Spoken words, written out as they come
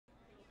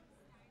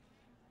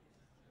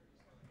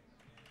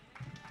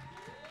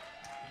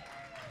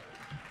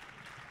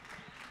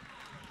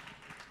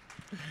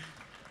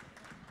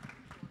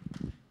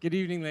Good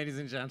evening, ladies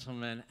and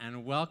gentlemen,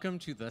 and welcome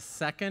to the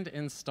second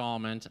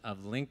installment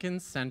of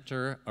Lincoln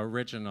Center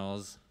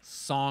Originals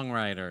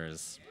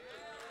Songwriters.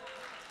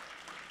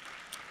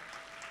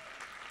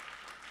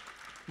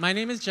 My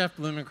name is Jeff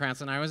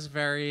Blumenkrantz, and I was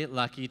very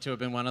lucky to have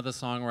been one of the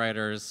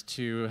songwriters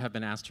to have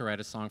been asked to write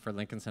a song for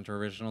Lincoln Center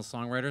Original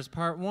Songwriters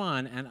Part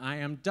 1, and I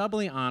am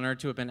doubly honored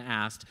to have been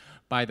asked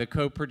by the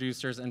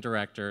co-producers and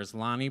directors,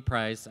 Lonnie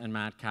Price and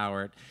Matt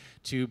Cowart,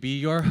 to be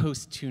your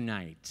host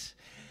tonight.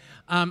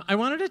 I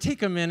wanted to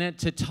take a minute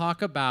to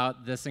talk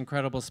about this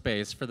incredible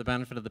space for the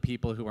benefit of the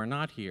people who are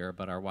not here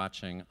but are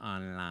watching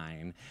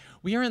online.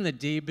 We are in the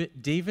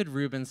David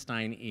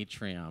Rubenstein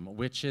Atrium,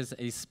 which is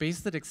a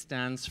space that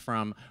extends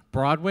from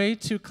Broadway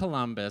to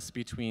Columbus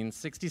between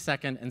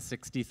 62nd and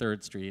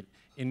 63rd Street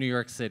in New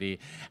York City.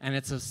 And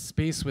it's a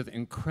space with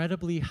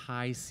incredibly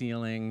high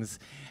ceilings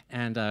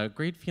and a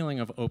great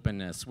feeling of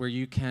openness where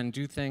you can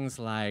do things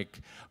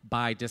like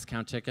buy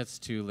discount tickets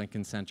to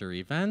Lincoln Center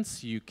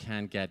events, you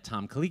can get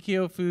Tom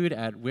Colicchio food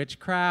at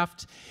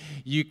Witchcraft,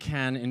 you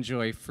can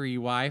enjoy free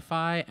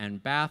Wi-Fi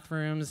and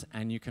bathrooms,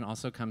 and you can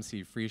also come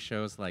see free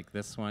shows like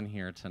this one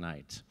here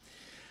tonight.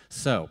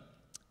 So,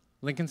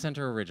 Lincoln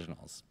Center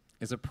Originals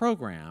is a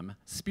program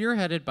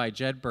spearheaded by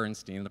Jed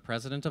Bernstein, the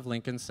president of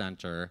Lincoln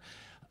Center,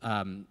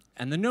 and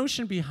the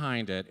notion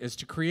behind it is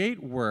to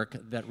create work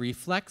that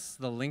reflects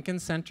the Lincoln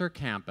Center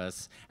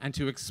campus and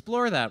to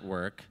explore that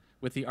work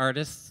with the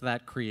artists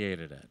that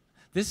created it.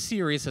 This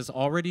series has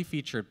already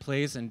featured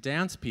plays and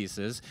dance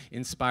pieces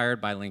inspired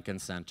by Lincoln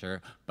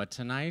Center, but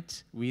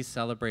tonight we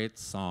celebrate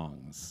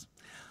songs.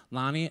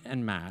 Lonnie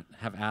and Matt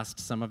have asked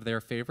some of their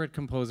favorite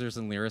composers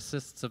and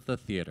lyricists of the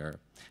theater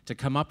to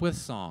come up with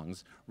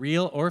songs,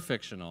 real or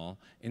fictional,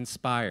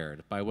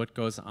 inspired by what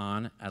goes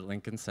on at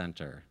Lincoln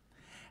Center.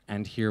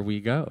 And here we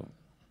go.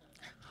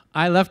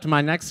 I left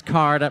my next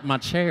card at my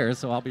chair,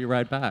 so I'll be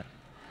right back.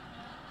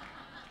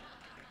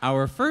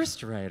 Our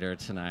first writer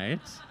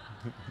tonight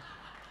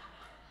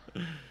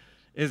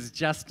is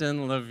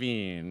Justin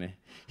Levine.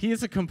 He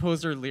is a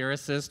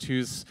composer-lyricist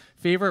whose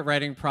favorite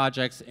writing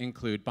projects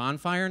include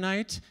Bonfire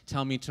Night,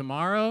 Tell Me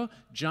Tomorrow,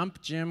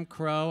 Jump Jim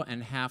Crow,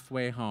 and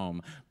Halfway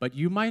Home. But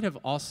you might have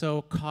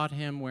also caught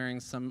him wearing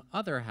some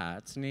other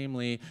hats,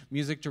 namely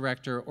music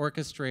director,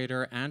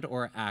 orchestrator,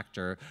 and/or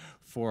actor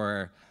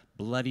for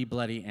Bloody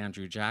Bloody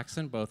Andrew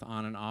Jackson, both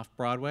on and off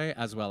Broadway,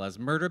 as well as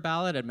Murder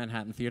Ballad at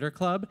Manhattan Theater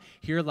Club,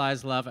 Here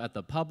Lies Love at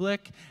the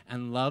Public,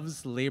 and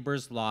Love's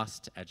Labor's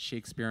Lost at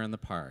Shakespeare in the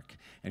Park.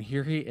 And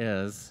here he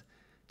is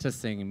to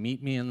sing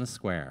Meet Me in the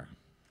Square.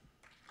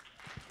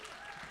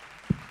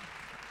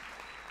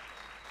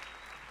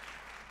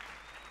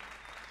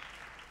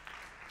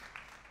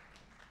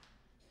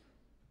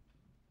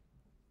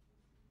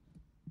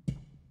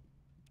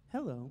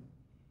 Hello.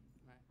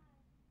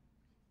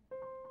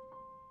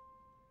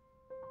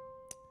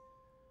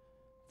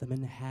 The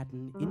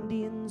Manhattan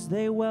Indians,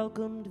 they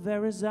welcomed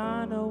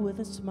Verrazano with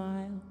a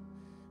smile.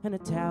 An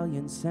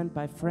Italian sent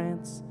by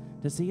France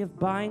to see if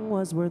buying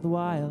was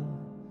worthwhile.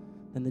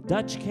 Then the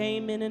Dutch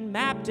came in and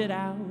mapped it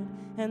out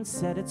and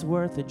said it's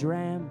worth a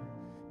dram.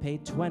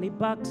 Paid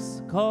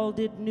 $20, called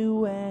it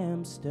New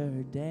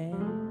Amsterdam.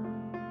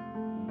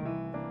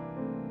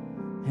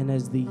 And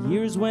as the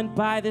years went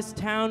by, this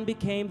town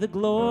became the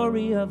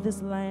glory of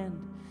this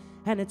land.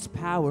 And its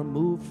power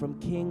moved from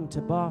king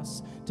to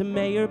boss, to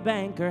mayor,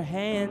 banker,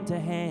 hand to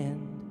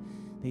hand.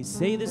 They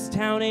say this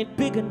town ain't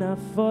big enough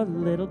for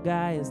little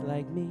guys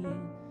like me.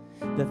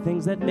 The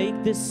things that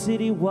make this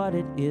city what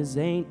it is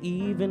ain't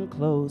even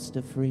close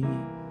to free.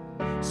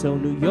 So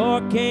New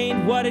York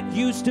ain't what it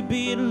used to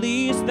be, at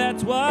least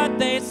that's what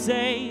they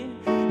say.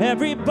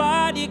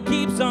 Everybody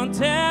keeps on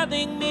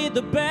telling me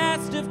the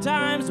best of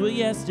times were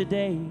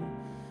yesterday.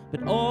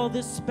 But all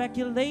this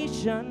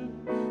speculation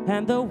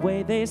and the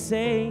way they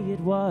say it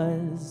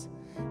was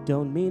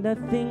don't mean a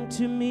thing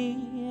to me,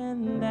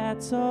 and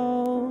that's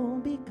all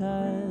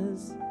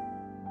because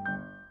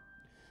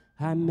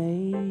I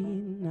may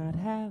not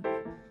have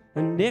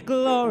a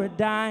nickel or a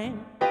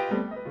dime,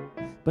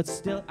 but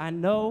still I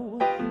know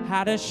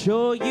how to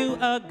show you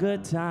a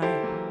good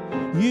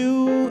time.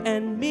 You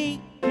and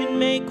me can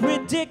make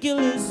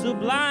ridiculous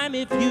sublime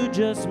if you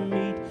just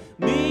meet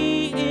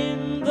me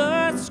in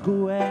the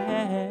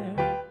square.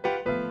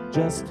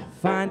 Just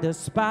find a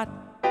spot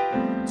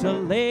to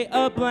lay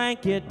a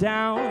blanket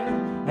down,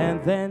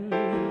 and then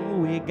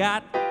we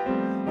got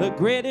the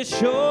greatest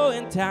show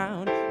in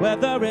town.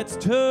 Whether it's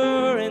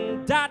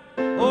Turandot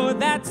or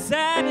that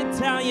sad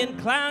Italian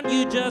clown,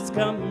 you just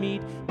come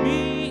meet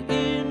me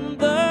in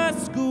the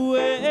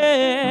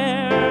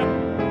square.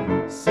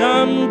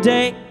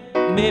 Someday,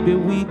 maybe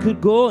we could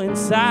go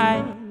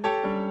inside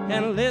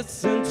and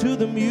listen to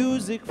the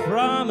music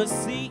from a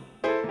seat.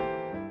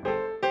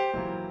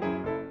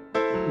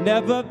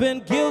 Never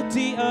been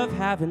guilty of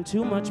having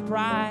too much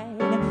pride,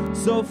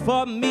 so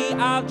for me,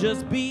 I'll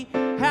just be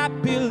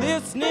happy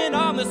listening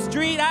on the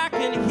street. I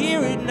can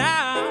hear it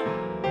now.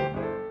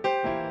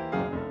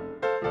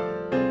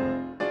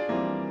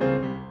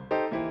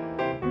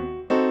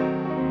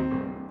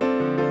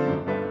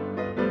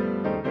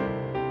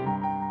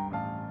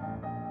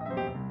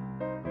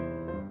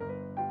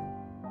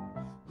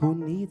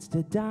 sits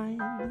to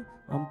dine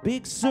on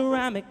big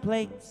ceramic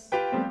plates.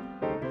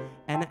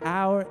 An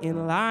hour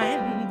in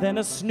line, then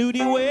a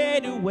snooty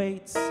waiter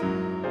waits.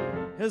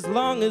 As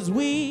long as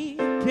we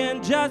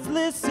can just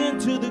listen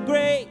to the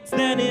greats,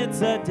 then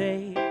it's a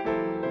date.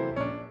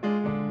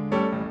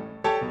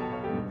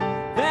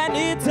 Then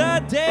it's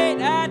a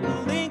date at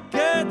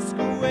Lincoln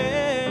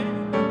Square.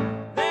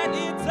 Then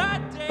it's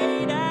a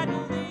date at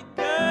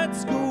Lincoln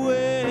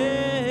Square.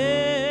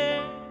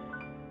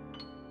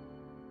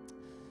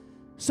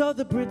 So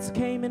the Brits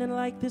came in and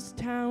liked this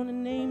town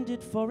and named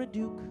it for a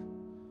duke.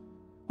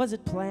 Was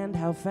it planned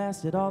how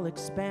fast it all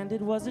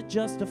expanded? Was it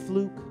just a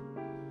fluke?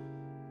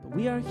 But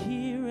we are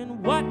here,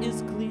 and what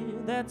is clear,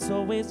 that's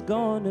always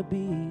gonna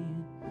be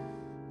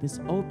this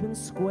open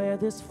square,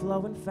 this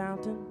flowing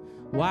fountain,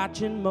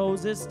 watching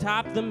Moses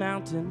top the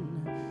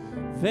mountain.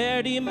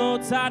 Verdi,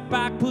 Mozart,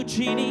 Bach,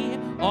 Puccini,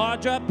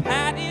 Audra,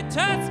 Patti,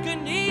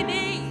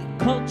 Toscanini.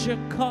 Culture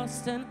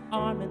costs an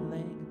arm and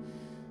leg,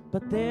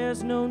 but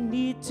there's no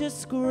need to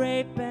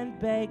scrape and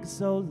beg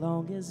so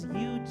long as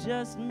you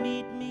just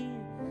meet me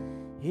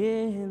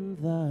in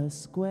the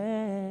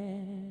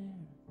square.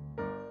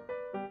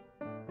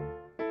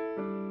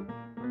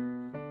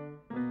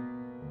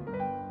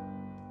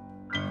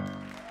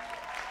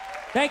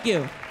 Thank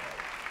you.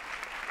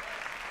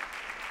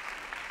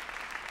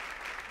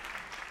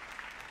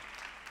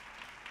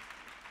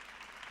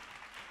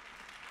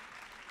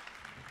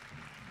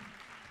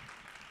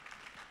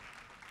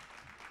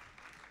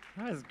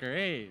 That was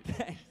great.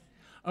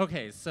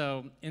 Okay,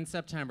 so in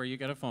September, you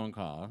get a phone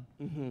call.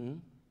 Mm-hmm.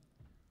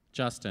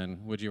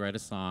 Justin, would you write a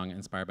song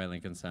inspired by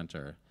Lincoln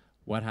Center?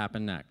 What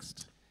happened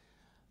next?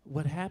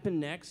 What happened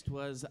next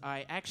was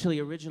I actually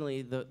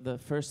originally, the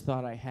first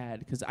thought I had,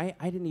 because I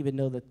didn't even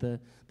know that the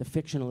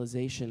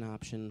fictionalization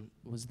option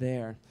was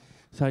there.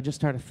 So I just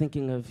started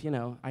thinking of,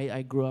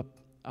 I grew up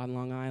on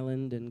Long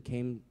Island and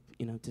came,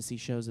 to see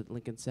shows at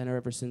Lincoln Center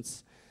ever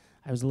since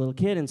I was a little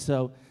kid. And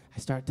so I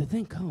started to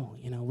think,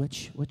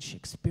 which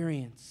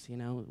experience,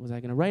 was I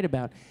going to write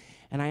about?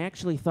 And I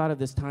actually thought of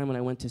this time when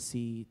I went to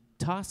see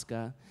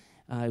Tosca.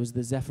 It was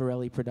the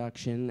Zeffirelli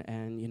production,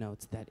 and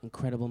it's that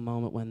incredible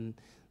moment when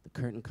the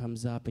curtain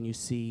comes up and you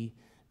see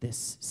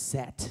this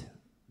set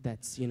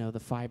that's the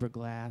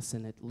fiberglass,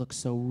 and it looks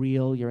so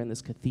real. You're in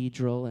this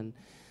cathedral, and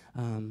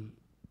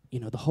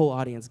the whole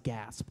audience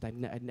gasped.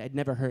 I'd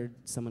never heard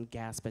someone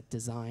gasp at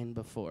design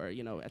before,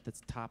 at the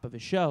top of a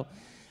show.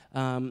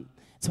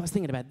 So I was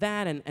thinking about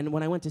that, and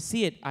when I went to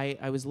see it,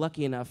 I was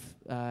lucky enough,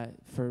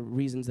 for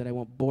reasons that I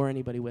won't bore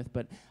anybody with,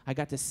 but I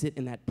got to sit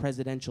in that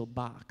presidential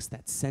box,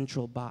 that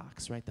central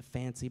box, right, the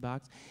fancy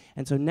box.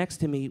 And so next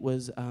to me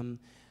was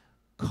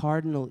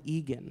Cardinal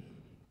Egan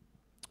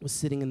was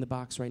sitting in the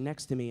box right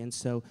next to me, and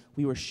so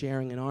we were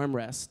sharing an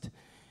armrest,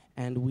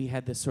 and we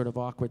had this sort of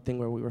awkward thing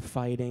where we were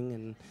fighting,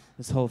 and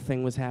this whole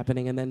thing was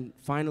happening, and then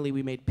finally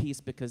we made peace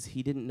because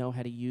he didn't know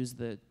how to use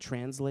the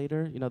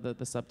translator,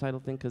 the subtitle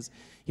thing, because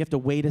you have to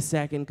wait a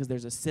second because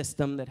there's a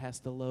system that has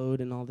to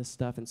load and all this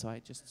stuff, and so I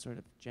just sort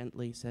of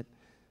gently said,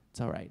 it's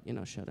all right,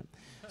 showed him.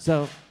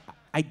 So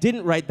I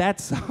didn't write that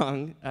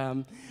song.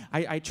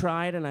 I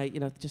tried, and I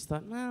just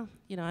thought, well,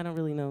 I don't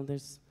really know.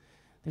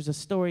 There's a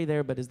story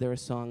there, but is there a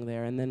song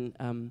there? And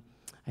then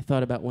I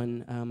thought about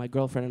when my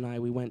girlfriend and I,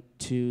 we went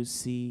to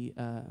see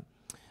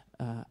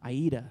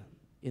Aida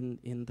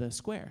in the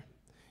square.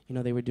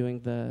 They were doing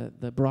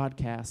the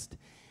broadcast.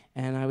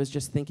 And I was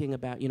just thinking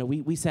about,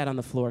 we sat on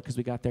the floor because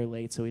we got there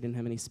late, so we didn't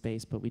have any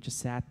space, but we just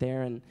sat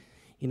there and,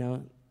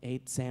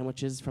 ate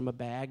sandwiches from a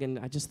bag. And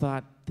I just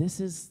thought,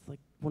 this is like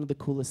one of the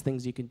coolest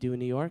things you can do in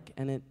New York,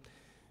 and it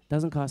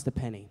doesn't cost a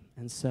penny.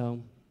 And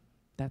so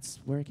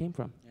that's where it came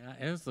from.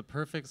 Yeah, it was the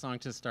perfect song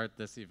to start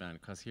this event,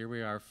 because here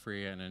we are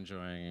free and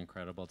enjoying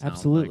incredible talent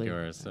Absolutely. like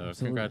yours. So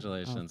Absolutely.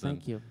 Congratulations. Oh,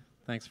 thank you.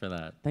 Thanks for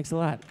that. Thanks a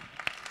lot.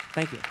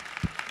 Thank you.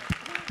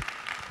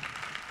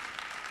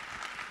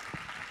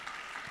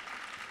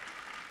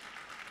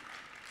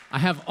 I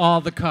have all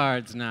the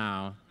cards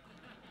now.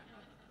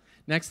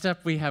 Next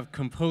up, we have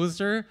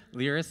composer,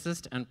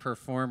 lyricist, and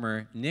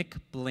performer Nick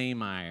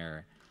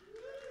Blaemire.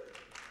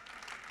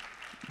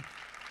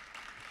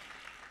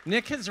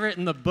 Nick has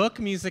written the book,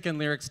 music, and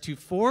lyrics to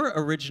 4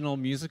 original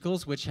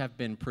musicals, which have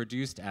been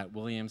produced at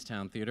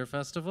Williamstown Theater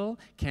Festival,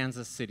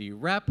 Kansas City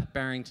Rep,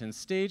 Barrington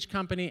Stage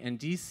Company, and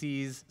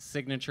DC's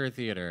Signature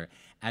Theater.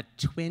 At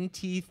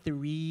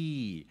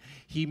 23,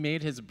 he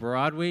made his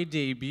Broadway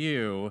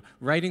debut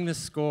writing the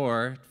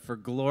score for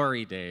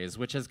Glory Days,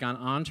 which has gone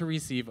on to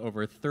receive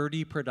over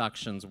 30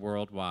 productions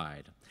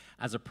worldwide.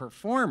 As a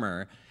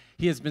performer,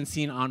 he has been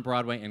seen on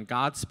Broadway in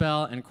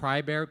Godspell and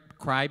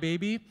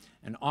Crybaby,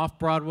 and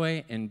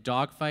off-Broadway in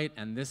Dogfight,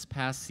 and this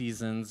past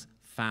season's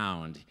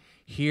Found.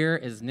 Here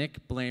is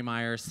Nick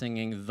Blaemire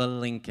singing The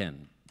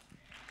Lincoln.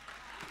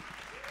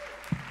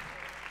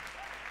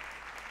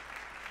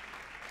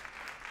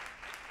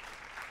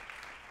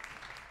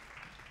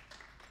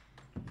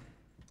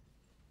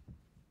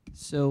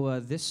 So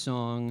this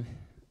song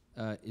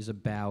is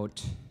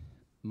about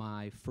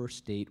my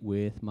first date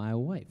with my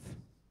wife.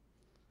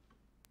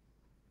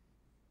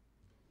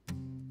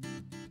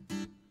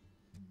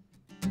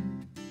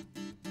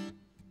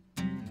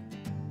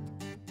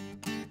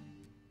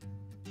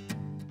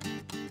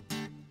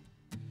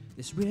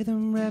 This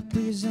rhythm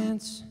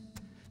represents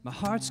my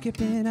heart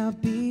skipping a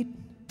beat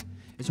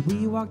as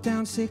we walk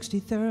down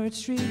 63rd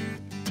Street.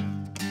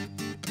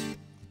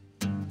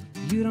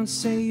 You don't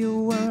say a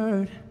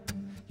word,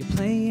 you're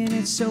playing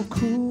it so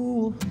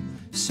cool,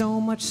 so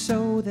much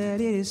so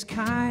that it is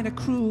kinda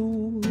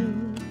cruel.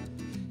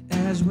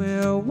 As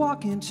we're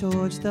walking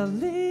towards the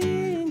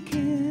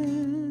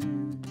Lincoln,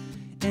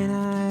 and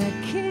I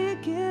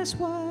can't guess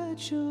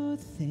what you're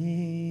thinking.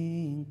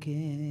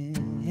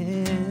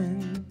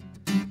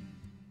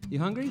 You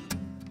hungry?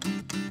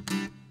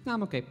 No,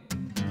 I'm okay.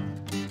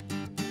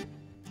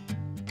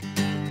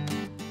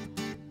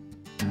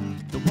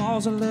 The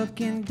walls are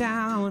looking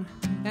down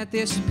at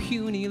this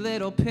puny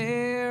little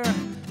pair,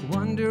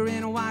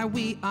 wondering why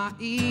we are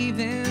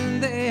even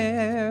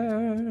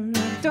there.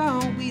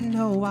 Don't we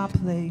know our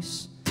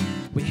place?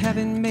 We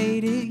haven't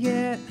made it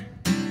yet.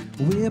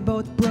 We're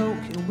both broke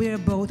and we're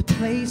both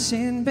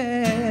placing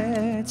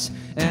bets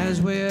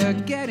as we're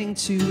getting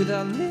to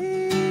the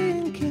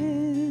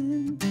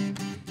Lincoln,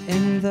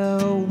 and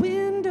the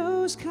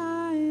window's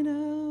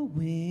kinda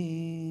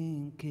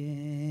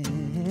winking.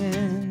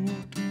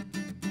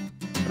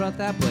 What about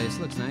that place?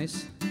 Looks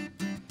nice. A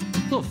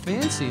little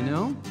fancy,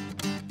 no?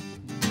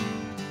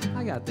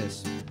 I got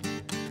this.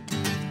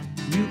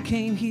 You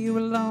came here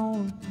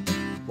alone,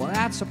 well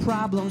that's a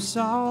problem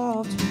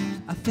solved.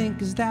 I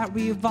think as that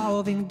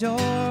revolving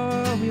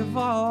door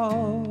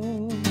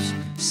revolves,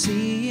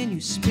 seeing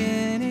you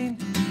spinning,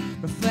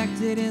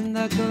 reflected in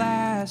the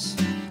glass,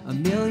 a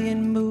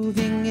million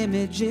moving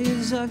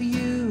images of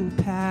you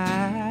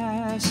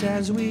pass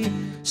as we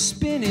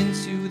spin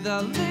into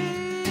the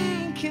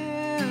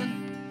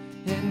Lincoln,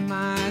 and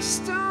my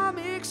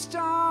stomach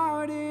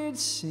started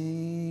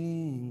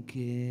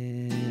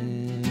sinking.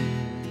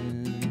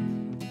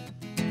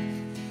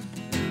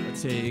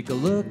 Take a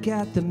look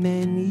at the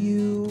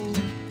menu,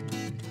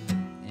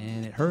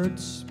 and it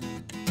hurts.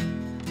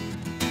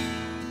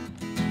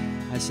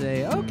 I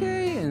say,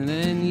 okay, and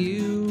then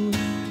you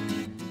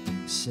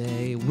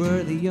say,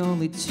 we're the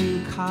only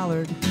two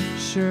collared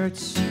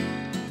shirts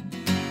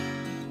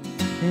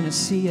in a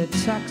sea of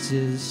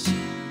tuxes.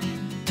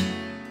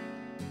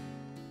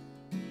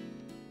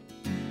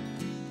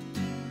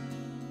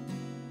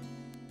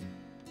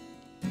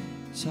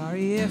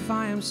 Sorry if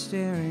I am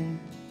staring,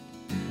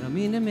 I don't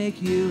mean to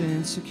make you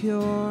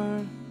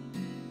insecure.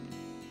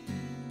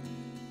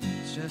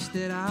 It's just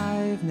that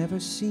I've never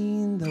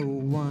seen the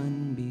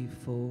one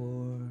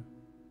before.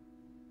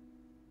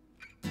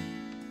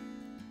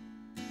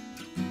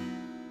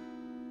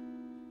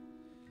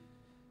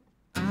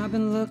 I've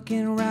been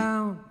looking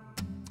around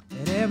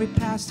at every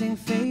passing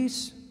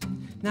face,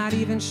 not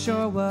even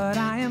sure what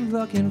I am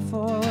looking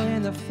for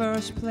in the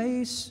first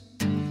place.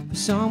 For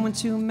someone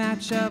to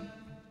match up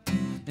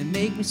and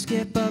make me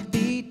skip a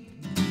beat,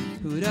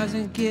 who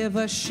doesn't give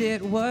a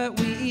shit what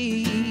we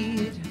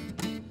eat.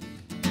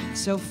 It's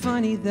so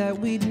funny that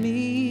we'd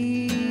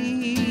meet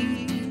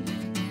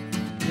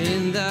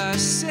in the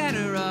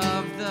center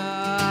of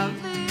the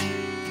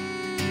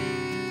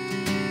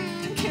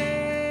Lincoln,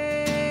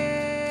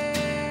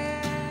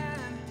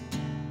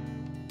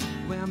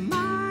 where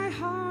my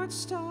heart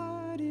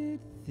started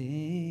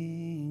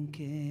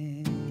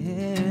thinking.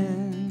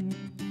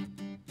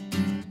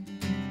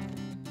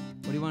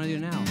 What do you want to do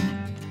now?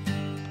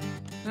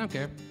 I don't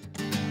care.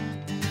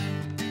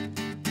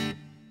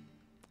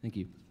 Thank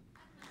you.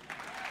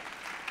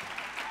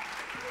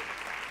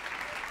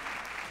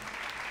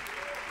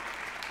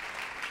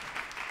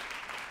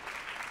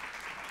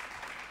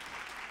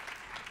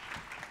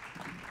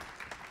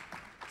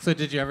 So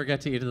did you ever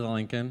get to eat at the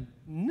Lincoln?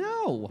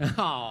 No.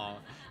 Oh.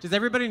 Does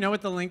everybody know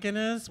what the Lincoln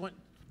is? Tell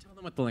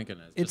them what the Lincoln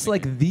is. It's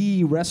like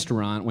the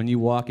restaurant when you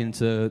walk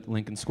into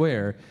Lincoln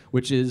Square,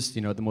 which is,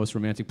 you know, the most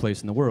romantic place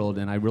in the world.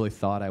 And I really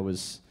thought I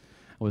was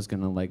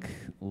gonna like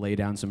lay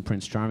down some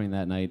Prince Charming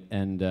that night,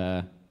 and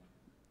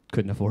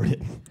couldn't afford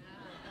it.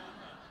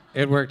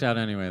 It worked out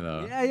anyway,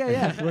 though.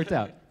 Yeah. It worked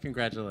out.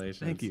 Congratulations.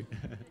 Thank you.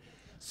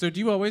 So do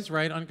you always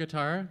write on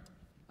guitar?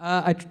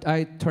 I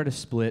try to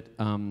split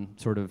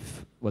sort of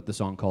what the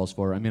song calls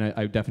for. I mean,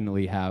 I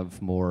definitely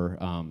have more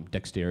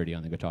dexterity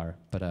on the guitar,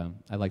 but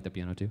I like the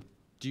piano too.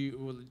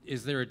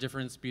 Is there a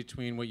difference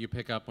between what you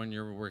pick up when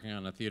you're working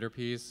on a theater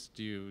piece?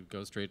 Do you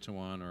go straight to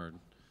one, or?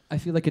 I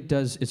feel like it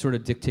sort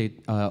of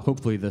dictate,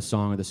 hopefully the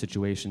song or the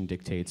situation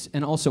dictates.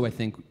 And also I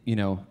think, you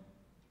know,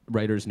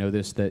 writers know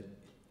this, that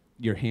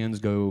your hands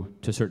go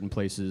to certain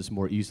places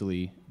more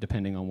easily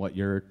depending on what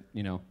you're,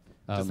 you know,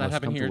 Does that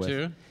happen here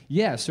too?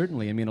 Yeah,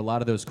 certainly. I mean, a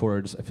lot of those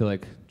chords, I feel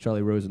like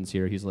Charlie Rosen's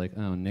here. He's like,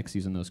 oh, Nick's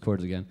using those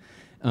chords again.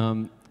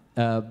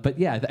 But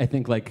yeah, I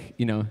think like,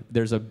 you know,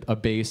 there's a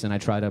bass and I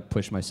try to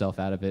push myself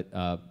out of it,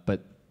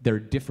 but they're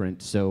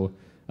different. So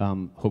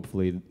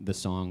hopefully the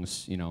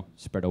songs, you know,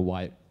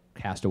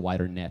 cast a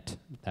wider net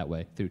that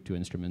way through two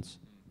instruments.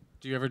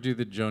 Do you ever do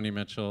the Joni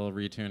Mitchell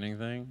retuning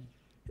thing?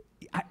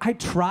 I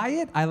try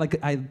it.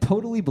 I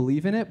totally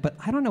believe in it, but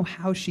I don't know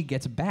how she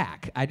gets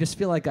back. I just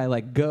feel like I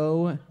like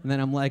go and then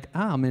I'm like,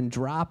 I'm in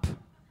drop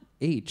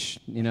H.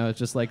 You know, it's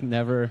just like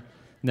never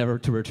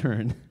to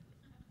return.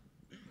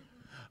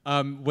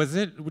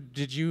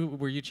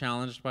 Were you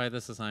challenged by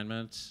this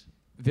assignment?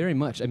 Very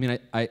much. I mean,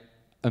 I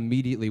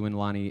immediately when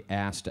Lonnie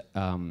asked,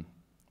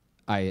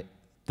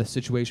 the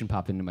situation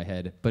popped into my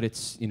head. But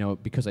it's,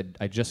 because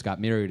I just got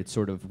married, it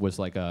sort of was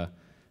like a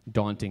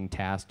daunting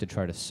task to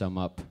try to sum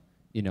up,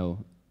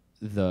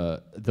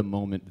 the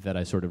moment that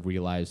I sort of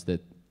realized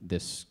that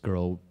this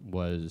girl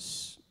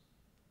was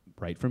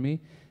right for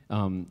me.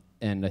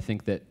 And I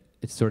think that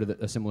it's sort of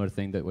a similar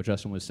thing that what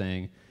Justin was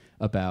saying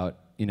about,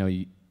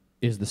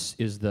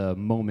 is the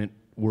moment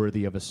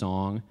worthy of a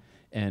song?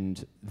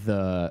 And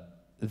the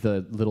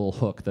little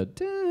hook,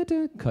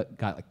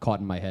 got caught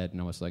in my head,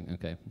 and I was like,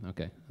 okay.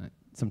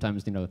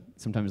 Sometimes,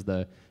 sometimes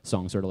the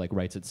song sort of like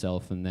writes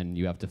itself, and then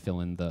you have to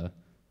fill in the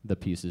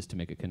pieces to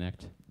make it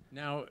connect.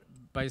 Now,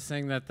 by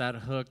saying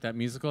that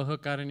musical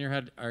hook got in your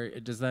head,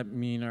 does that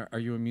mean, are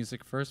you a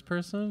music first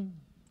person?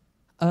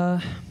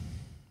 I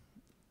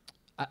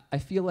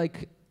feel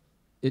like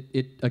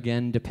it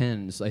again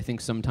depends. I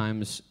think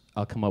sometimes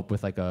I'll come up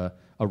with like a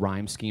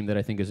rhyme scheme that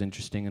I think is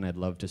interesting, and I'd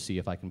love to see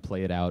if I can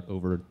play it out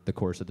over the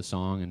course of the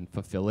song and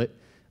fulfill it.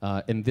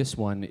 In this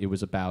one, it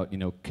was about,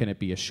 can it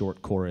be a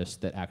short chorus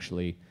that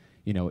actually,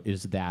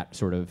 is that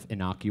sort of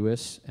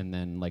innocuous, and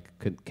then like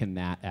can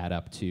that add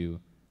up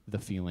to the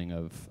feeling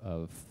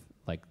of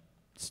like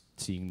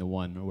seeing the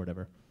one or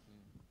whatever.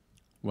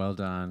 Well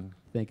done.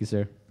 Thank you,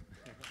 sir.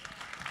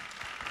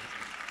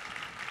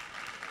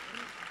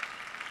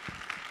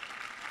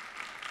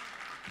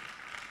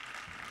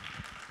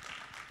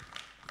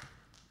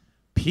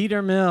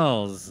 Peter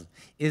Mills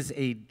is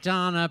a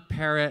Donna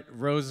Parrott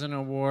Rosen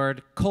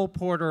Award, Cole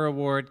Porter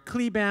Award,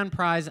 Kleban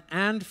Prize,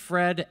 and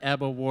Fred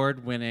Ebb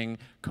Award-winning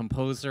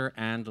composer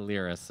and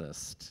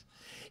lyricist.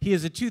 He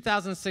is a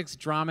 2006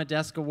 Drama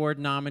Desk Award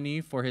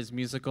nominee for his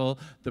musical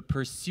The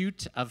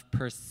Pursuit of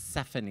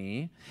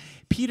Persephone.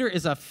 Peter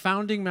is a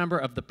founding member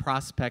of the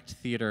Prospect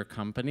Theater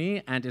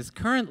Company and is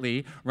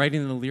currently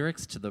writing the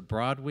lyrics to the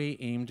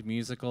Broadway-aimed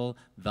musical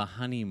The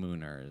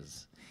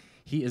Honeymooners.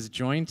 He is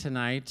joined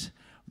tonight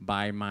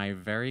by my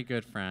very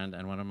good friend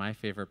and one of my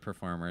favorite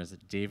performers,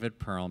 David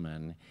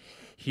Perlman.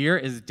 Here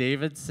is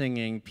David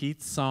singing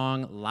Pete's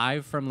song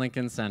live from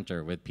Lincoln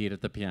Center with Pete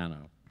at the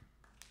piano.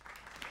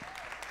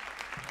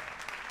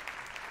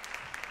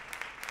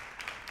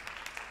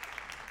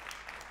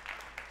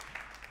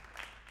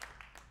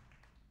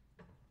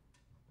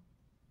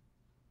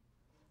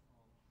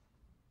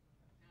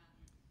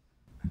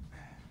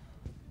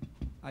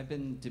 I've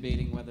been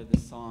debating whether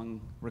this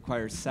song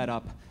requires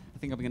setup. I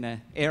think I'm going to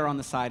err on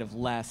the side of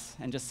less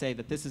and just say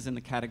that this is in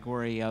the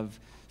category of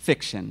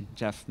fiction.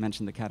 Jeff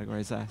mentioned the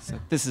categories, so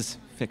this is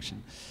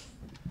fiction.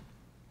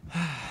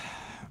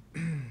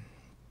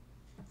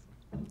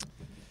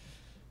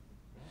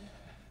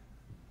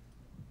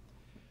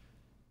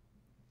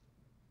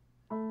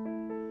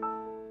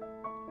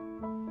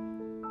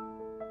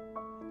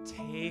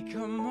 Take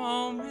a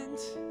moment,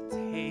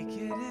 take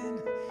it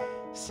in.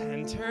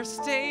 Center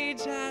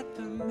stage at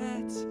the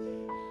Met.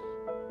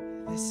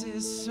 This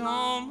is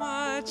so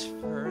much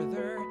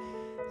further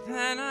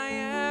than I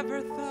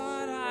ever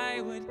thought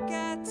I would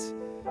get.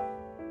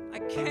 I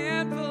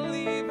can't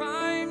believe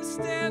I'm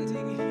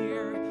standing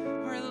here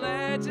where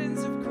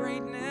legends of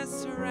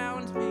greatness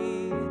surround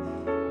me,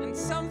 and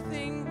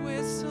something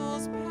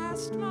whistles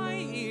past my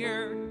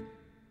ear.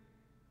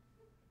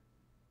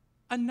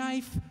 A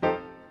knife.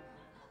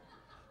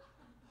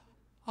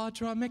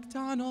 Audra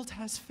McDonald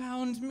has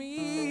found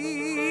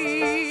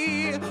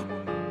me.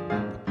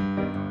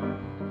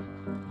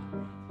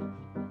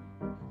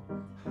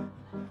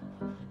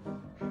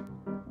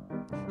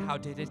 How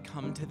did it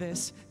come to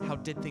this? How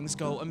did things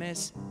go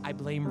amiss? I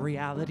blame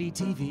reality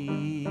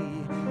TV.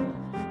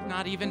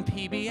 Not even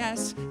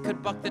PBS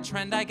could buck the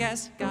trend, I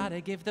guess.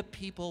 Gotta give the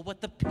people what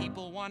the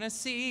people wanna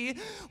see.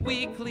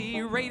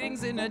 Weekly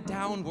ratings in a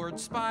downward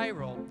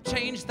spiral.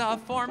 Change the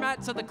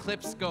format so the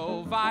clips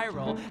go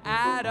viral.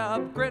 Add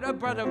up, grit, a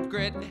bread of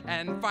grit,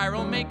 and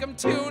viral. Make them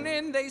tune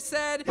in, they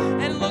said,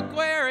 and look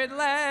where it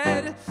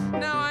led.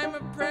 Now I'm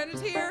a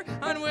predator,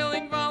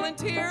 unwilling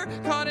volunteer,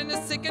 caught in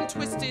a sick and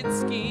twisted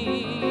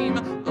scheme.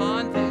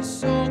 On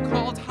this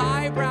so-called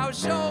highbrow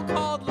show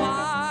called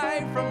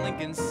Live from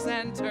Lincoln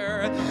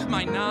Center,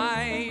 my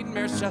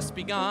nightmare's just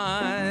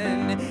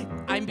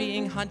begun. I'm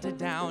being hunted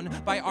down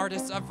by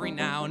artists of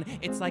renown.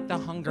 It's like the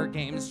Hunger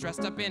Games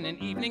dressed up in an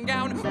evening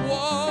gown.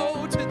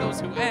 Woe to those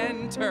who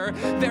enter.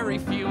 Very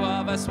few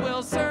of us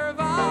will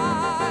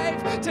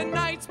survive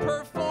tonight's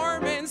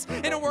performance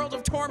in a world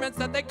of torments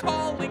that they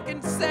call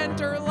Lincoln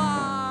Center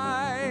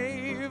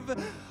Live.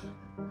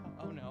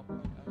 Oh no.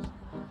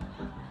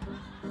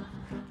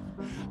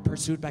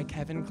 Pursued by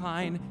Kevin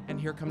Kline,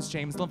 and here comes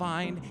James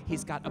Levine.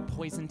 He's got a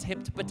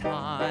poison-tipped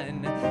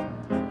baton.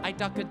 I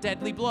duck a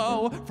deadly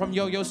blow from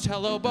Yo-Yo's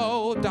cello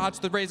bow, dodge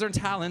the razor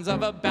talons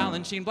of a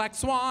Balanchine black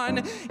swan.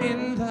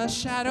 In the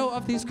shadow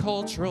of these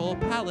cultural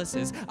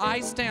palaces,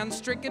 I stand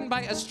stricken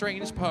by a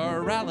strange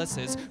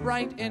paralysis.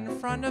 Right in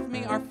front of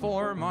me are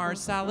four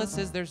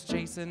Marsalises. There's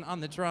Jason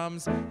on the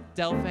drums,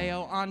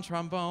 Delfeo on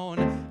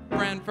trombone,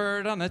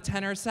 Branford on the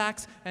tenor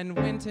sax, and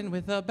Winton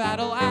with a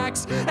battle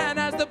axe. And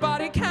as the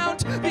body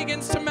count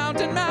begins to mount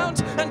and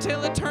mount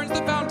until it turns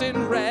the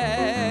fountain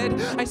red,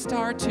 I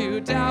start to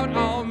doubt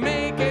I'll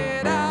make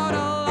it out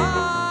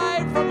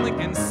alive from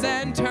Lincoln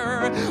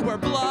Center, where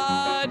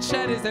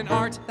bloodshed is an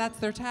art. That's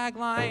their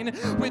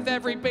tagline. With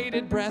every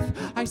bated breath,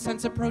 I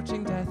sense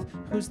approaching death.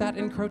 Who's that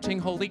encroaching?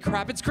 Holy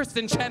crap, it's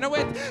Kristen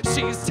Chenoweth.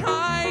 She's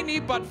tiny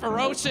but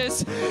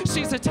ferocious.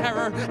 She's a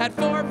terror at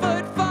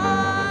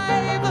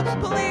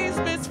 4'5". Please,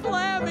 Miss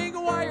Fleming,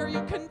 why are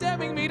you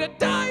condemning me to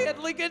die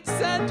at Lincoln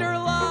Center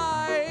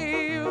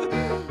live?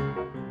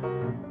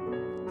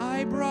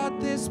 I brought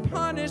this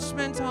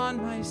punishment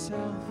on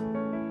myself,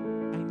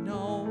 I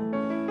know.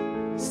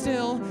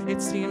 Still,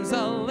 it seems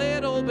a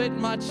little bit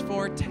much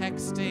for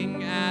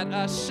texting at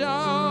a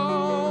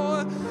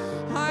show.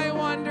 I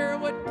wonder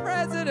what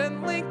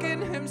President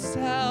Lincoln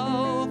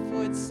himself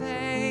would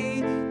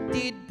say.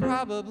 He'd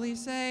probably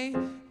say,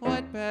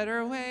 what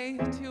better way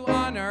to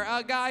honor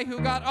a guy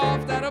who got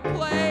offed at a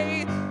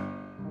play?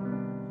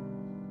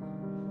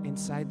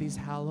 Inside these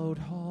hallowed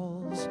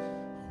halls,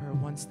 where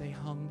once they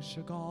hung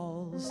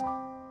Chagall's,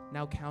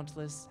 now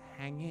countless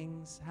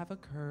hangings have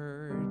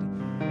occurred.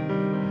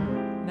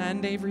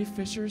 And Avery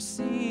Fisher's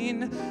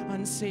seen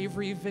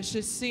unsavory,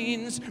 vicious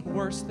scenes,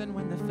 worse than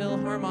when the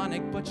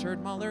Philharmonic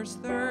butchered Mahler's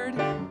third.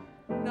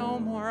 No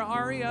more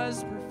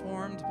arias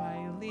performed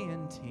by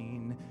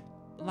Leontine.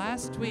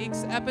 Last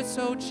week's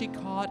episode, she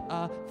caught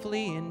a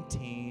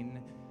fleantine.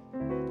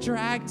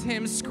 Dragged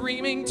him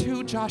screaming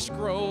to Josh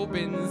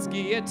Groban's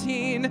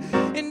guillotine.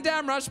 In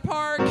Damrush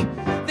Park,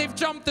 they've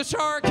jumped the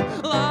shark,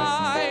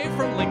 live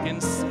from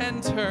Lincoln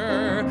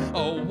Center.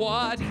 Oh,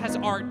 what has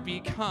art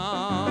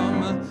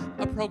become?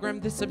 A program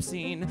this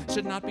obscene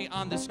should not be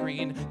on the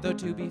screen. Though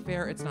to be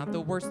fair, it's not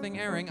the worst thing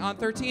airing on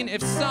 13.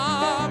 If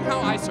somehow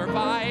I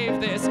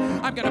survive this,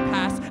 I'm gonna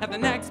pass at the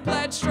next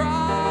pledge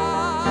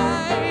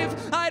drive.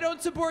 I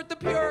don't support the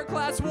pure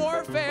class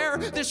warfare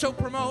this show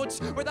promotes,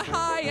 where the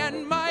high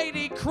and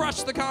mighty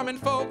crush the common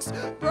folks.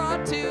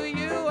 Brought to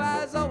you,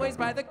 as always,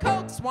 by the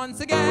Cokes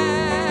once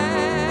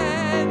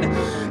again.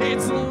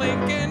 It's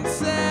Lincoln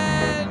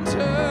Center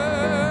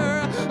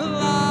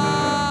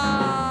Live.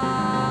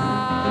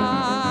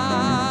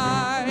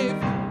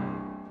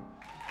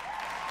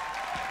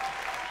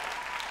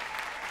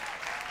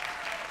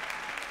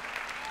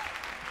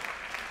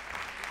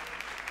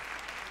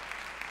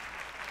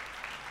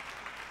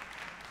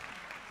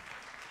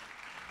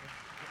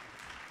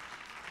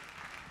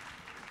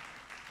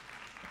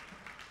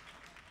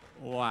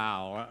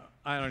 Wow,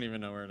 I don't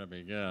even know where to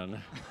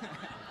begin.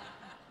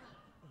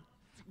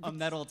 A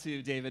medal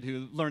to David,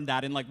 who learned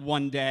that in like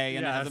one day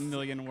and has a Yes.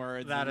 million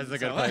words. That is a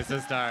good place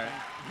to start.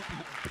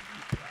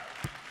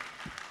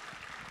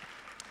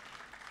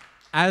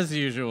 As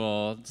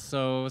usual,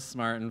 so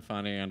smart and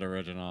funny and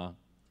original.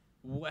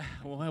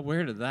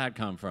 Where did that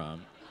come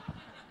from?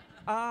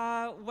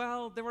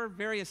 Well, there were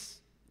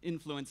various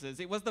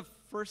influences. It was the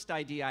first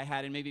idea I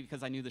had, and maybe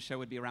because I knew the show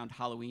would be around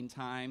Halloween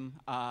time.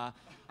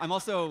 I'm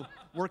also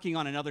working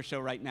on another show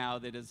right now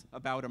that is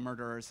about a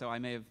murderer, so I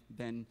may have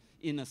been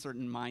in a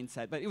certain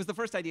mindset. But it was the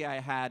first idea I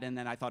had, and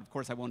then I thought, of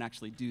course, I won't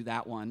actually do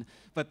that one.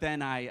 But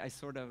then I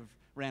sort of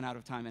ran out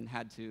of time and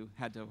had to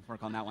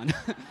work on that one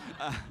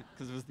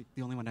because it was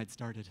the only one I'd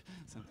started.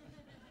 So.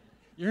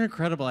 You're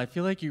incredible. I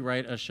feel like you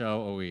write a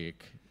show a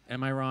week.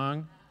 Am I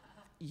wrong?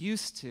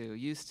 Used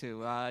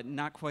to.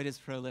 Not quite as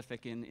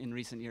prolific in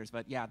recent years,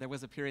 but yeah, there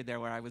was a period there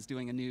where I was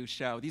doing a new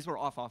show. These were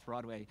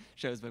off-Broadway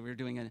shows, but we were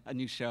doing a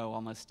new show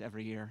almost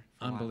every year.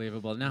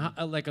 Unbelievable. Now,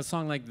 like a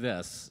song like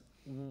this,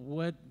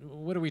 what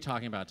are we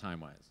talking about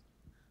time-wise?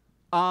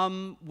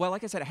 Well,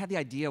 like I said, I had the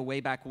idea way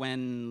back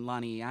when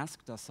Lonnie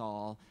asked us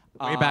all.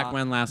 Way back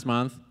when, last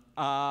month?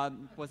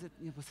 Was it?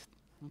 Yeah, was it?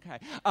 Okay.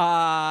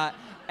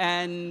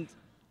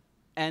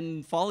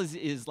 And fall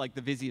is like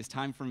the busiest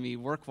time for me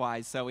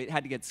work-wise, so it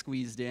had to get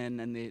squeezed in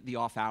and the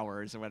off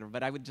hours or whatever.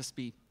 But I would just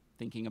be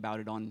thinking about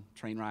it on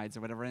train rides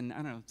or whatever, and I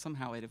don't know,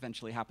 somehow it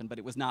eventually happened, but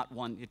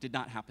it did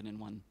not happen in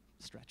one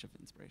stretch of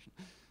inspiration.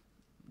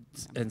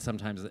 And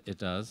sometimes it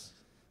does?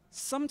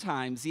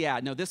 Sometimes, yeah.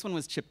 No, this one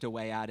was chipped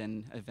away at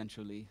and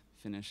eventually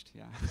finished,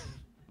 yeah.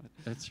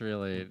 It's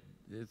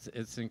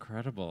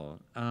incredible.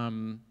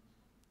 Some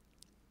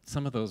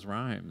of those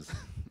rhymes.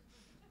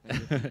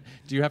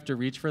 Do you have to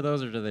reach for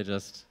those, or do they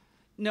just?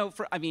 No,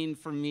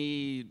 for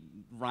me,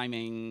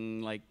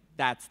 rhyming, like,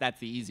 that's the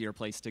easier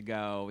place to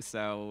go.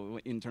 So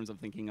in terms of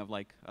thinking of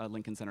like a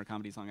Lincoln Center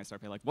comedy song, I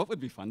started like, what would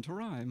be fun to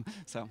rhyme?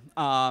 So,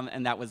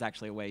 and that was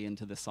actually a way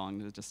into this song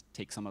to just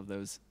take some of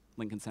those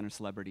Lincoln Center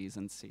celebrities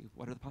and see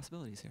what are the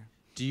possibilities here.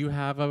 Do you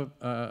have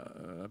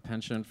a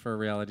penchant for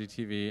reality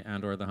TV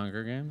and/or the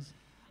Hunger Games?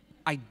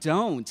 I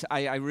don't.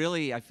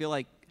 I feel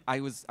like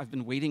I've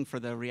been waiting for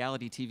the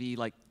reality TV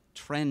like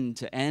trend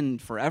to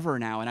end forever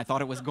now, and I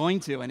thought it was going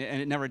to, and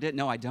it never did.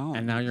 No, I don't.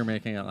 And now you're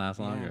making it last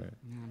longer.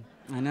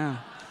 Yeah, I know.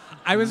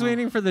 I was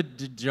waiting for the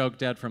joke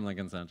 "Dead" from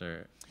Lincoln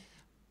Center.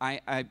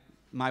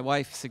 My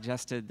wife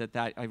suggested that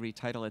I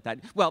retitle it that.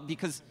 Well,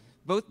 because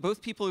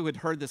both people who had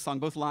heard this song,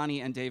 both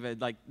Lonnie and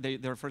David, like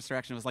their first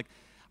reaction was like,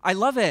 I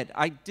love it.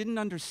 I didn't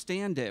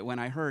understand it when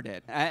I heard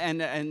it,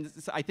 and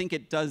so I think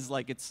it does,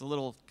 like, it's a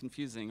little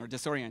confusing or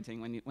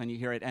disorienting when you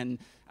hear it. And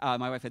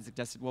my wife had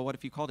suggested, well, what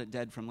if you called it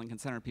 "Dead" from Lincoln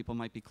Center? People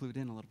might be clued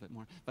in a little bit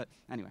more. But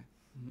anyway.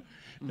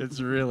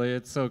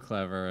 It's so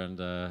clever, and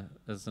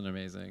it's an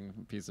amazing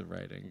piece of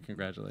writing.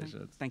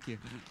 Congratulations. Thank you.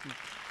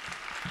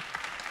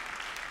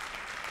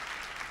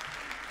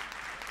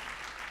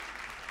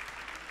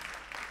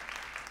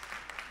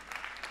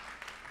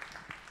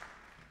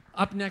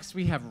 Up next,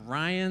 we have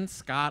Ryan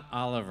Scott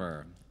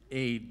Oliver,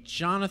 a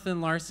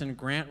Jonathan Larson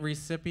Grant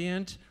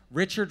recipient,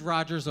 Richard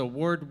Rogers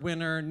Award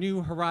winner,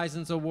 New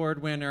Horizons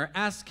Award winner,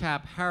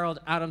 ASCAP Harold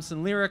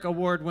Adamson Lyric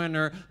Award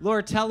winner,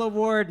 Lortel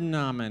Award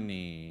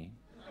nominee.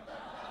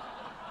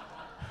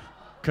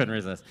 Couldn't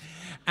resist.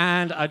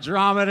 And a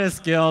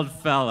Dramatist Guild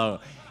Fellow.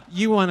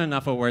 You won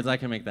enough awards, I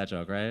can make that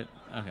joke, right?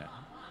 Okay.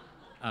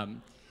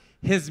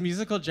 His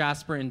musical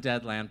Jasper in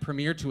Deadland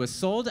premiered to a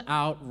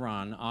sold-out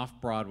run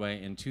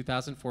off-Broadway in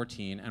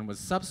 2014 and was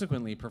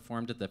subsequently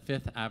performed at the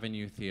Fifth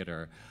Avenue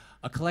Theater.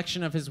 A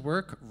collection of his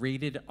work,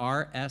 rated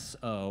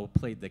RSO,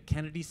 played the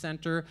Kennedy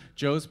Center,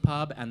 Joe's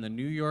Pub, and the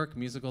New York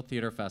Musical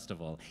Theater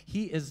Festival.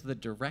 He is the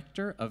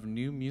director of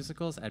new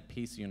musicals at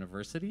Pace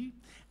University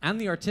and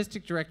the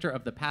artistic director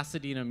of the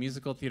Pasadena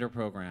Musical Theater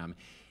Program.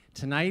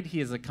 Tonight, he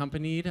is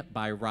accompanied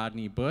by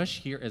Rodney Bush.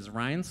 Here is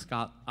Ryan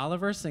Scott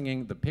Oliver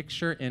singing The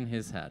Picture in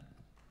His Head.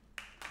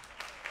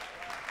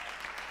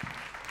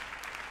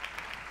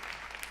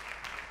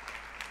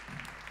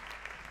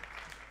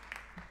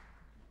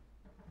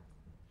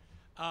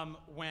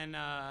 When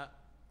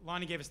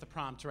Lonnie gave us the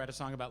prompt to write a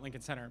song about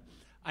Lincoln Center,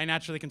 I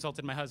naturally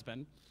consulted my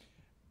husband,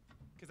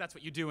 because that's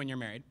what you do when you're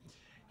married.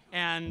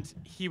 And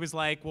he was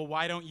like, well,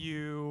 why don't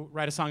you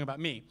write a song about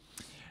me?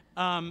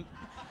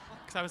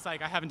 Because I was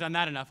like, I haven't done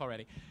that enough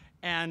already.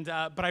 And,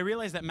 but I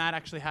realized that Matt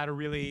actually had a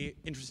really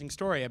interesting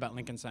story about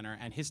Lincoln Center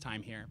and his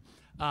time here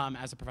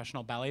as a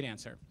professional ballet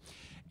dancer,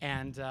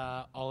 and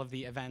all of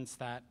the events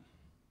that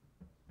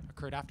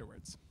occurred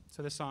afterwards.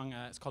 So this song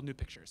is called New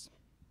Pictures.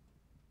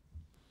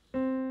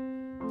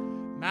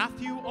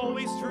 Matthew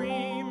always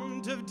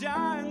dreamed of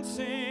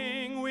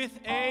dancing with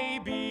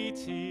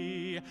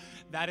ABT.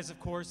 That is, of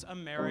course,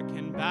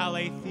 American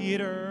Ballet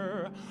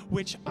Theater,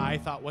 which I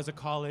thought was a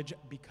college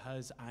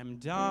because I'm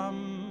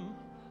dumb.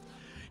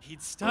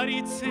 He'd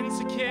studied since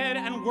a kid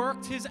and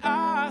worked his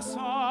ass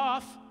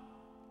off.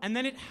 And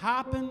then it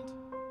happened.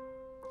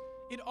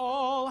 It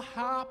all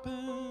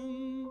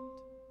happened.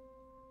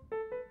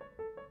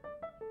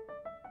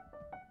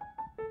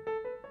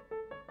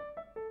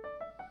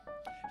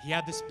 He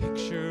had this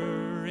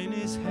picture in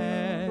his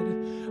head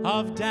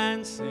of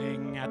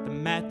dancing at the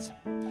Met,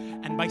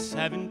 and by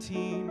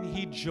 17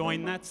 he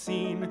joined that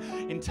scene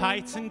in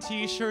tights and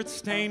t-shirts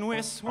stained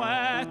with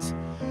sweat,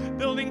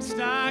 building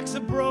stacks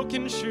of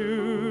broken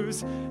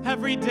shoes,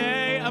 every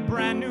day a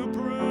brand new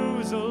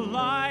bruise, a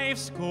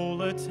life's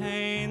goal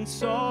attained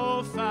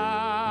so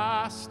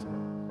fast.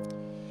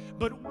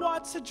 But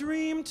what's a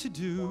dream to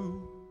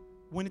do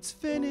when it's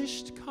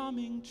finished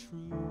coming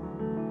true?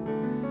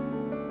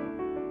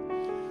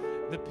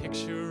 The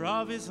picture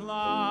of his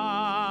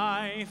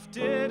life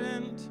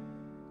couldn't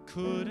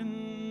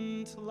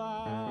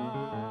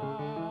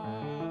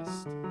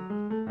last.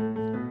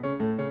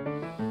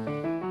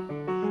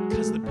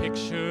 'Cause the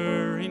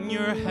picture in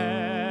your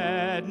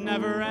head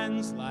never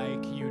ends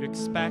like you'd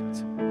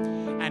expect.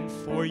 And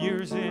 4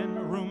 years in,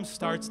 room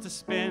starts to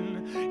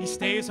spin. He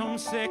stays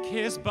homesick,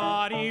 his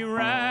body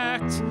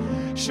wrecked.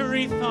 Sure,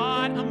 he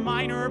thought a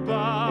minor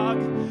bug,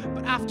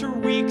 but after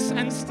weeks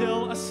and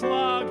still a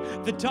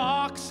slug, the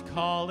docs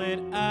call it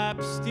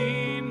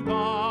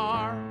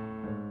Epstein-Barr.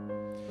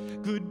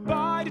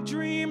 Goodbye to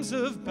dreams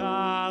of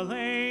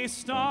ballet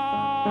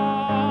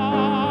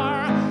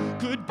star.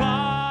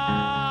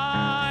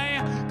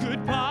 Goodbye,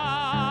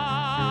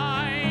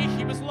 goodbye.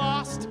 He was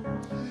lost.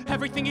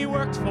 Everything he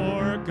worked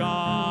for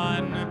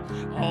gone.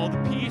 All the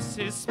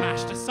pieces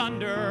smashed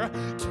asunder.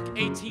 Took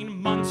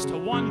 18 months to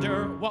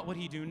wonder, what would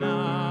he do now?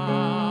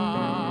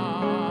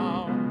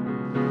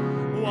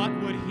 What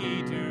would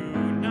he do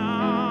now?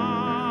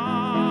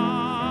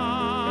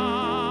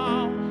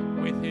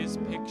 With his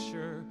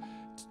picture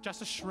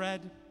just a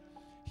shred,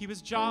 he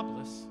was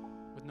jobless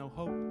with no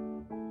hope.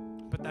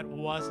 But that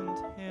wasn't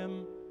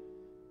him.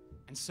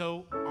 And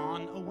so,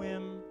 on a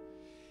whim,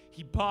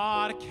 he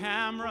bought a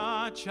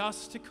camera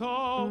just to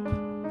cope.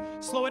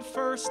 Slow at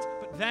first,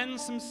 but then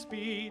some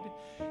speed.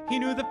 He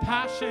knew the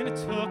passion it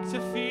took to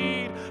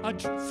feed a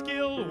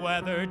skill,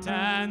 whether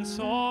dance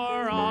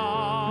or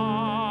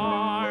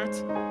art.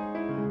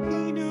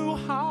 He knew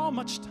how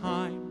much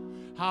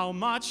time, how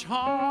much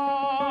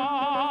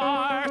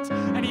heart.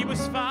 And he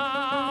was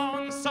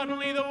found,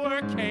 suddenly the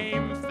work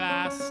came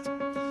fast.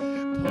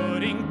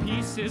 putting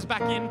pieces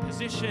back in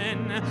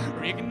position,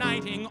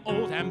 reigniting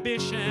old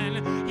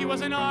ambition. He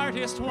was an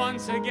artist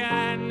once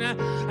again.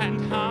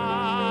 And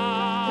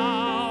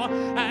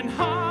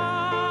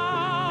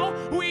how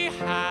we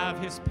have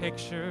his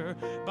picture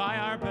by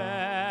our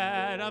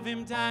bed of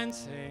him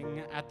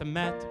dancing at the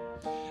Met.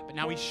 But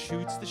now he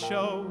shoots the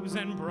shows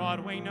and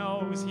Broadway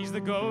knows he's the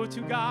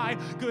go-to guy,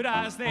 good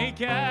as they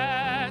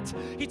get.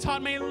 He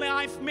taught me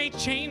life may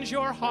change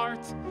your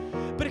heart,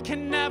 but it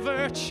can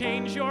never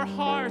change your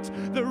heart.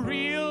 The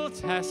real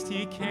test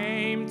he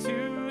came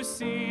to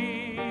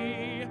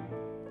see.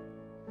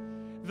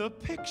 The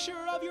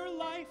picture of your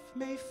life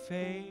may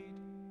fade,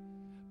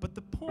 but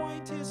the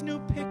point is new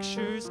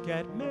pictures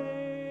get made.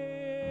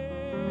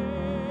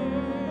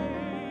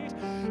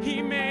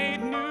 He made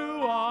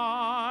new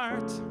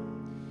art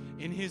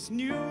in his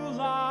new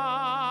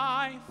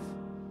life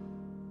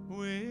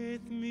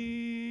with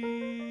me.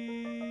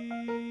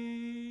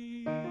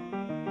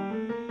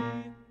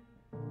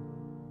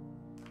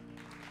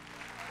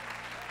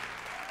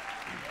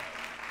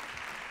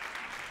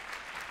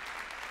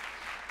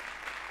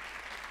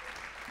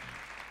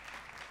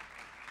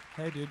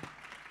 Hey, dude.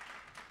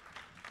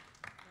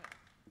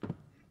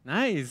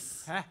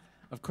 Nice. Huh?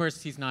 Of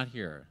course, he's not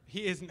here.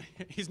 He's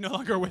no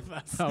longer with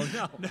us. Oh,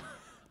 no.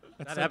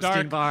 That's That so Epstein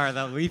dark. bar,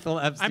 that lethal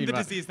Epstein I'm the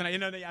bar. disease, and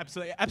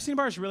absolutely. Epstein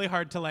bar is really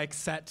hard to like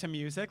set to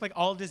music. Like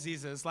all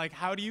diseases, like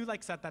how do you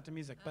like set that to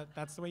music? But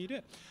that's the way you do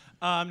it.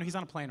 He's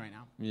on a plane right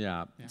now.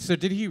 Yeah. So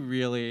did he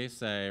really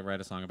say, write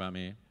a song about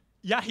me?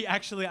 Yeah, he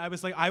actually. I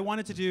was like, I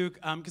wanted to do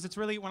because it's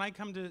really when I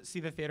come to see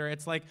the theater,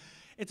 it's like,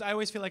 I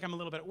always feel like I'm a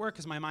little bit at work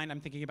because my mind I'm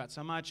thinking about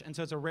so much, and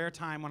so it's a rare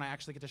time when I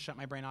actually get to shut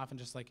my brain off and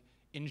just like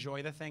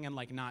enjoy the thing and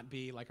like not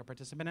be like a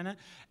participant in it.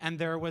 And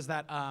there was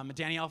that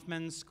Danny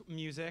Elfman's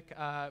music,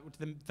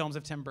 the films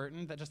of Tim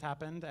Burton that just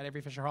happened at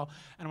Avery Fisher Hall.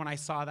 And when I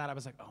saw that, I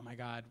was like, oh my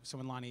God. So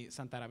when Lonnie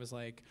sent that, I was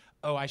like,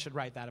 oh, I should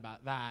write that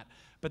about that.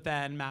 But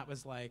then Matt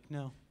was like,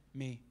 no,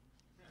 me.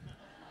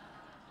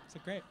 It's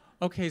like, great.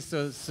 Okay,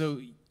 so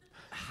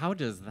how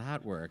does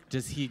that work?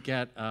 Does he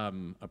get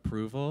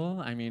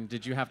approval? I mean,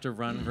 did you have to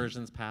run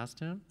versions past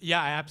him?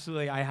 Yeah,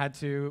 absolutely. I had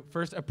to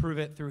first approve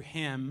it through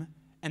him,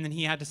 and then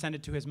he had to send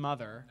it to his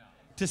mother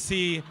to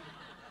see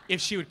if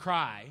she would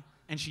cry,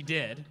 and she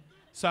did.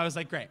 So I was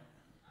like, great,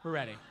 we're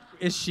ready.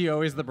 Is she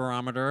always the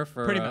barometer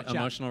for Pretty much, yeah.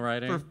 emotional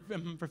writing?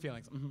 For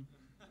feelings.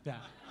 Yeah,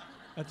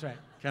 that's right.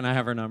 Can I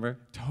have her number?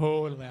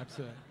 Totally,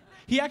 absolutely.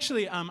 He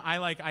actually,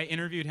 I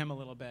interviewed him a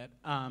little bit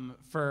and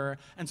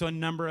so a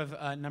number of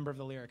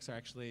the lyrics are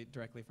actually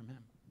directly from him.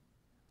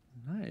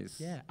 Nice.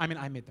 Yeah, I mean,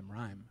 I made them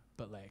rhyme,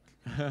 but like.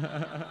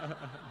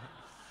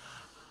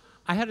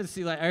 I had to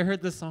see, like, I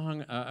heard the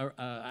song,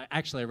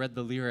 actually I read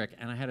the lyric,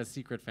 and I had a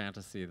secret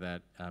fantasy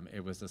that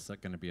it was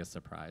going to be a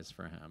surprise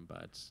for him,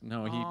 but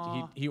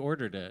no, he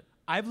ordered it.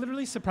 I've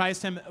literally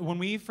surprised him. When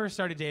we first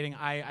started dating,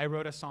 I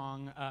wrote a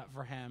song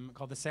for him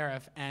called The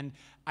Seraph, and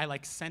I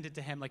like sent it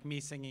to him, like me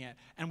singing it,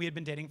 and we had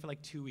been dating for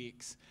like 2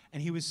 weeks,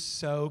 and he was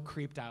so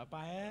creeped out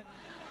by it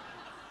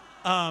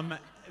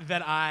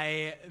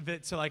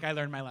so like I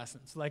learned my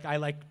lessons. Like I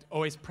like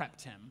always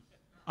prepped him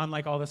on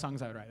like all the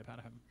songs I would write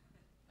about him.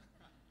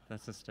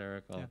 That's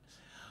hysterical.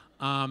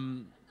 Yeah.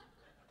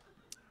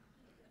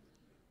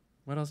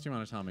 What else do you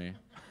want to tell me?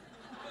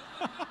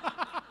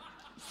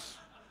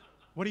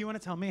 What do you want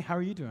to tell me? How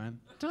are you doing?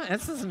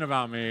 This isn't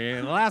about me.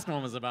 The last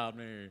one was about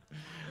me.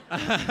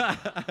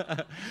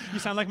 You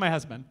sound like my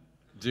husband.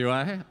 Do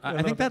I? I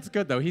think bit. that's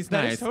good, though. He's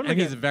That is nice. totally and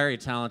he's good. a very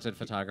talented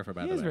photographer,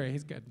 by the way.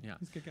 He's good. Yeah.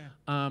 He's a good guy.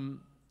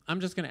 I'm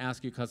just going to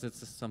ask you, because it's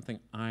just something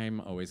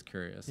I'm always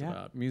curious Yeah.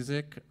 about.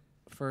 Music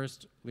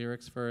first,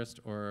 lyrics first,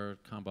 or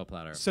combo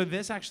platter? So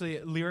this actually,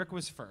 lyric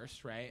was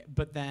first, right?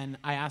 But then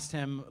I asked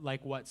him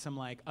like what some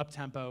like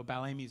up-tempo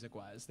ballet music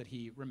was that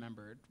he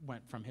remembered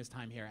went from his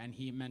time here, and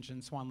he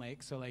mentioned Swan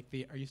Lake. So like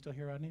are you still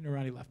here, Rodney? No,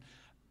 Rodney left.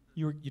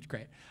 You did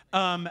great.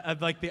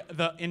 Like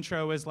the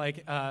intro was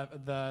like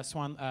the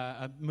Swan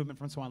a movement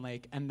from Swan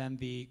Lake, and then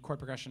the chord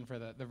progression for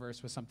the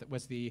verse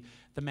was the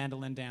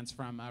mandolin dance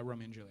from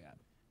Romeo and Juliet.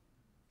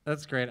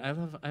 That's great. I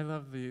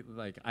love the,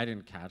 like, I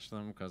didn't catch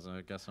them because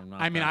I guess I'm not.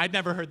 I mean, I'd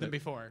never heard them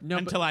before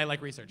until I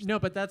like researched them. No,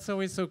 but that's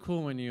always so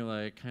cool when you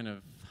like kind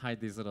of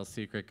hide these little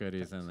secret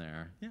goodies in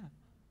there. Yeah.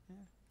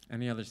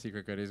 Any other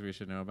secret goodies we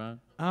should know about?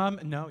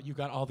 No, you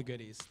got all the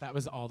goodies. That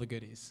was all the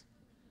goodies.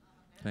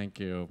 Thank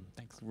you.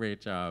 Thanks.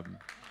 Great job.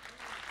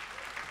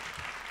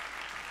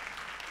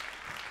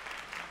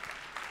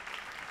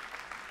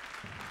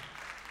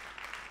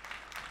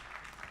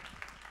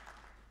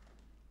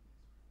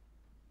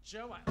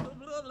 Joe, and then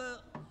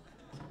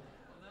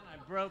I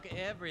broke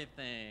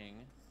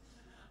everything.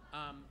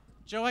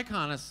 Joe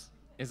Iconis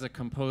is a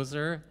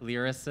composer,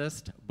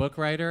 lyricist, book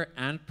writer,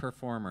 and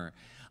performer.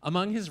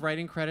 Among his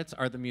writing credits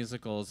are the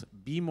musicals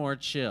Be More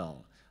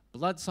Chill,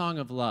 Blood Song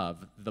of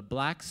Love, The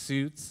Black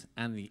Suits,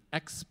 and the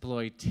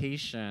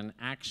exploitation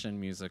action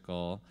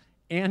musical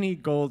Annie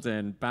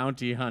Golden,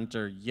 Bounty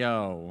Hunter,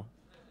 Yo.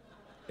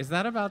 Is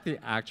that about the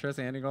actress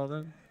Annie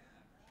Golden?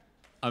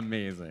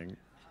 Amazing.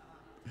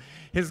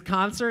 His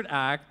concert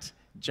act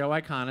Joe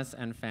Iconis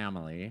and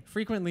family,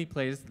 frequently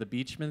plays the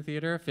Beechman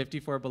Theater,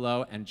 54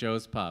 Below, and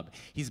Joe's Pub.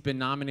 He's been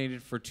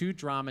nominated for 2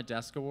 Drama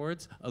Desk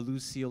Awards, a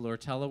Lucille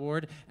Lortel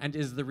Award, and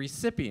is the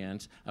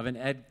recipient of an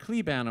Ed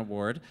Kleban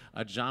Award,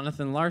 a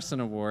Jonathan Larson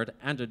Award,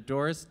 and a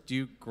Doris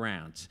Duke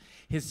Grant.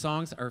 His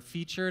songs are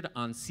featured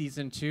on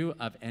Season 2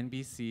 of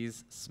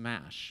NBC's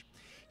Smash.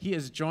 He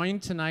is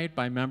joined tonight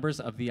by members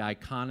of the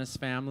Iconis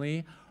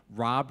family,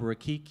 Rob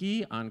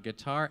Rakiki on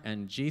guitar,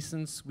 and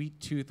Jason Sweet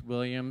Tooth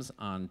Williams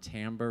on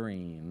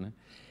tambourine.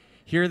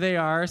 Here they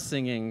are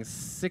singing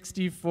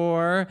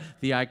 64,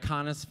 the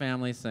Iconis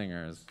Family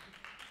Singers.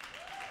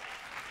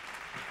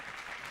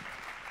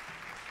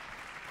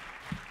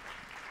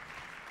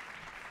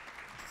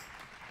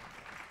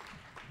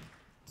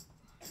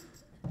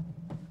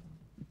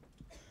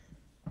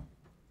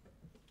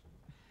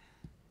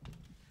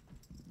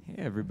 Hey,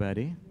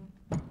 everybody.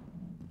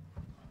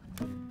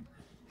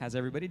 How's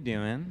everybody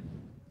doing?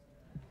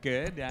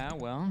 Good, yeah,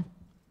 well.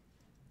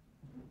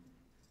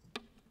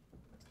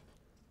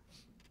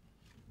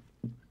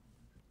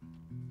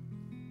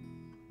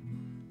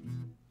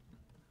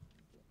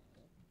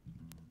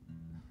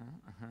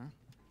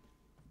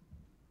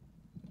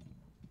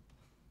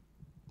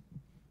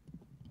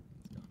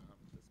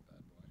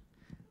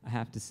 I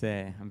have to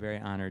say, I'm very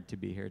honored to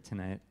be here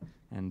tonight,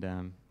 and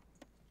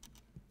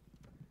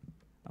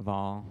of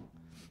all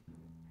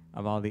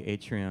the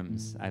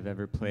atriums I've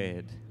ever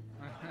played,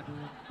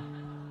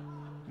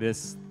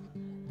 this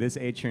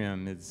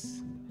atrium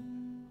is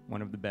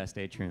one of the best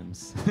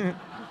atriums.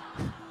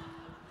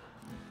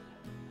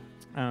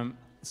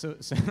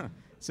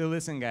 So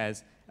listen,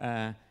 guys.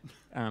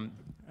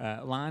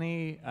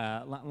 Lonnie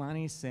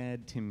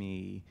said to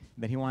me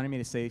that he wanted me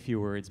to say a few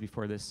words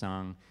before this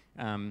song.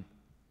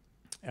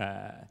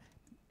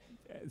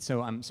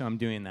 So I'm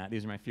doing that.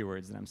 These are my few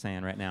words that I'm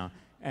saying right now.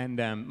 And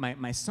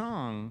my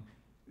song,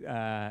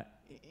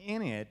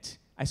 in it,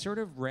 I sort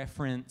of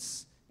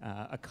reference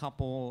a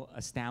couple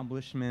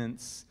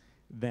establishments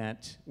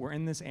that were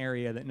in this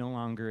area that no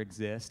longer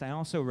exist. I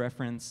also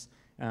reference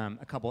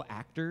a couple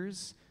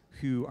actors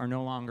who are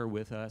no longer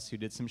with us, who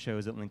did some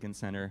shows at Lincoln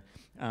Center.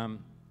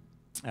 I'm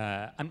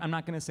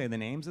not going to say the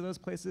names of those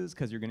places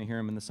because you're going to hear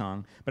them in the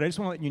song, but I just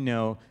want to let you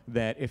know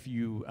that if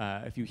you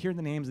hear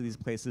the names of these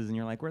places and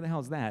you're like, where the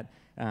hell is that?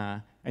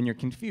 And you're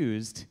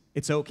confused,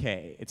 it's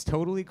okay. It's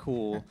totally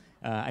cool.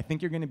 I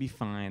think you're going to be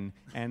fine.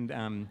 And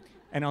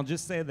I'll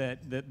just say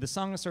that the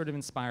song is sort of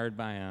inspired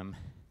by,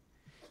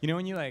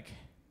 when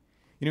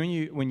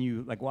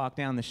you walk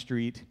down the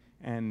street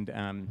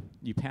and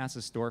you pass a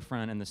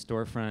storefront, and the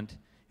storefront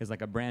is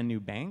like a brand new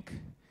bank,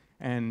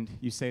 and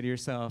you say to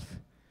yourself,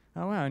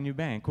 oh wow, a new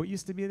bank. What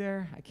used to be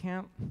there? I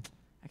can't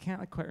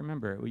quite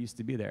remember what used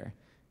to be there.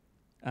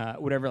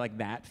 Whatever like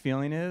that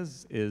feeling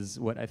is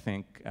what I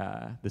think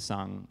the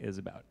song is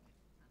about.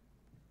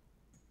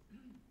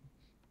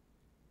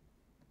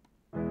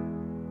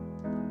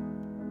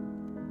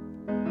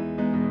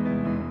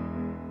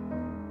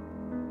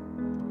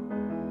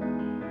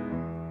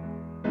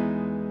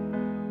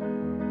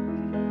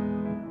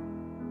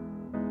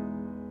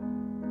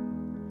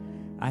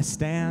 I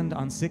stand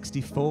on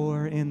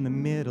 64 in the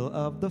middle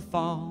of the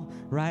fall,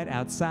 right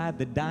outside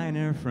the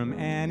diner from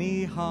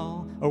Annie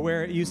Hall, or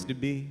where it used to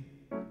be.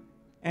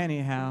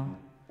 Anyhow,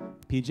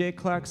 PJ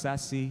Clark's I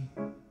see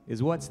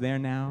is what's there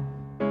now.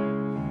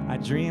 I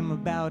dream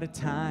about a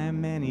time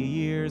many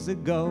years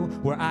ago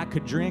where I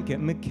could drink at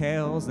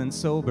McHale's and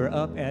sober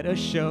up at a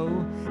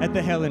show at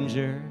the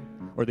Hellinger,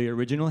 or the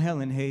original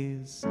Helen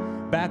Hayes,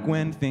 back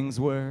when things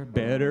were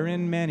better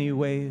in many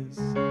ways.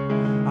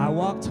 I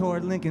walk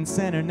toward Lincoln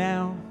Center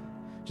now,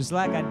 just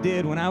like I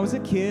did when I was a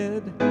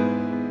kid.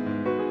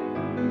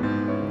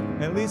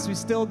 At least we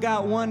still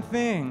got one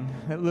thing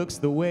that looks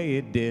the way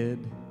it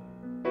did.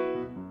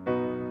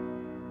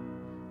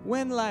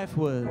 When life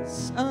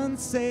was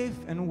unsafe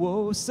and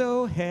woe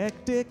so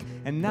hectic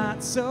and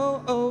not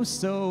so oh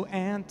so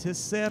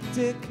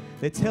antiseptic,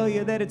 they tell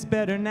you that it's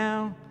better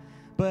now.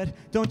 But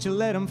don't you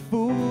let them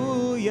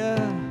fool ya,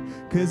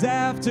 'cause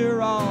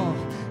after all,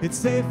 it's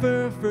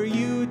safer for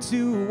you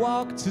to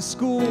walk to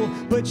school,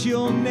 but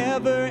you'll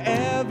never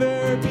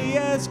ever be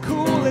as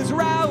cool as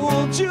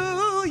Raul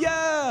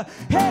Julia,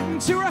 heading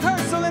to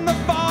rehearsal in the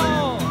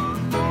fall.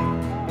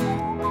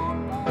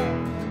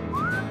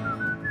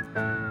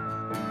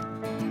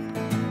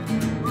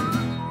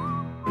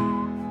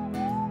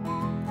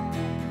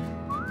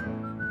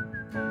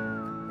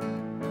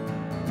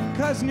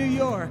 Cause New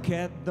York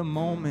at the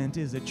moment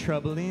is a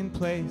troubling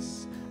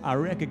place. I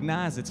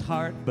recognize its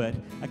heart, but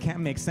I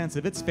can't make sense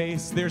of its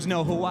face. There's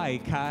no Hawaii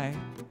Kai,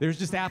 there's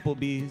just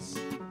Applebee's,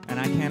 and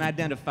I can't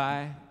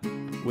identify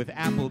with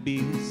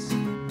Applebee's.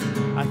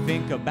 I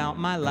think about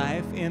my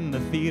life in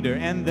the theater,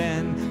 and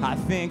then I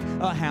think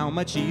of how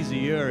much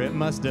easier it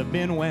must have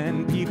been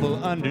when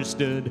people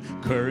understood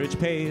courage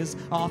pays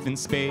off in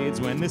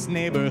spades, when this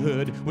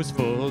neighborhood was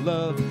full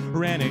of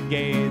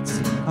renegades.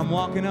 I'm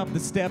walking up the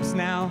steps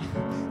now,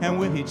 and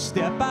with each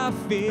step I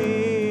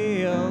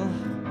feel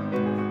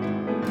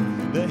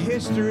the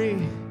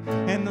history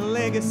and the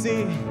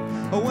legacy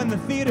when the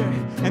theater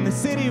and the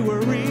city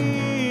were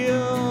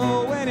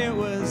real, when it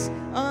was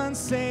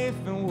unsafe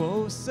and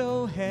whoa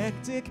so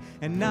hectic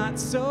and not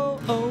so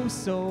oh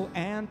so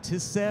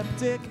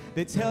antiseptic.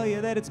 They tell you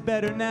that it's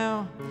better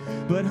now,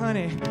 but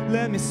honey,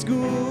 let me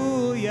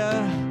school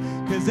ya,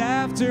 'cause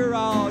after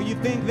all you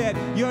think that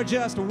you're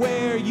just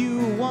where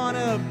you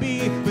wanna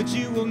be, but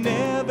you will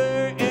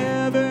never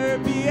ever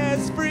be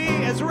as free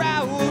as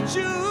Raul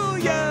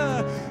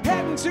Julia,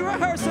 heading to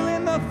rehearsal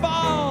in the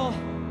fall.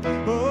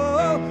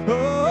 Oh,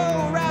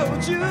 oh, Raul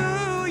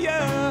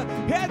Julia,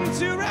 heading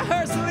to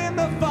rehearsal in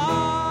the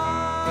fall.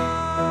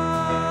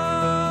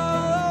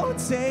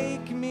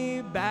 Take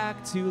me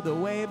back to the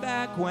way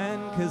back when,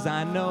 'cause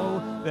I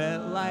know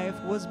that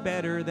life was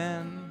better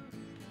then.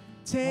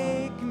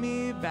 Take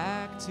me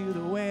back to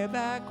the way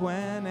back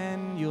when,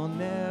 and you'll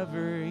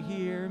never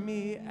hear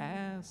me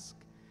ask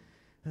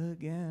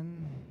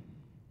again.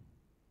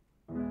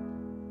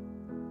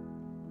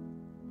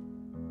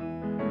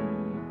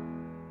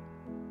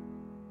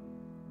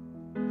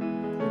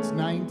 It's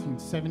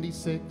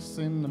 1976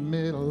 in the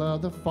middle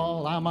of the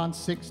fall. I'm on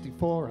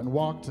 64 and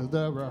walk to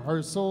the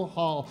rehearsal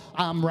hall.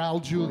 I'm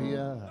Raul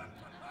Julia.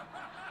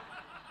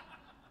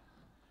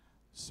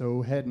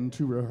 So heading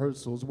to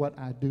rehearsal's what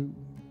I do.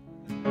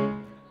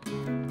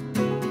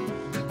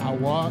 I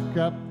walk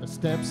up the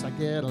steps, I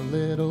get a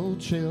little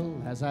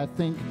chill as I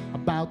think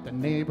about the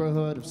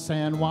neighborhood of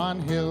San Juan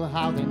Hill,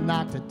 how they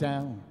knocked it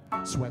down,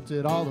 swept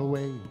it all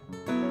away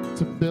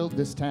to build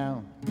this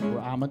town where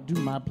I'ma do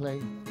my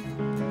play.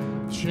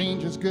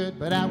 Change is good,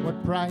 but at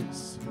what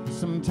price?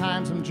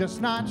 Sometimes I'm just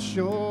not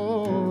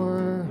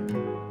sure.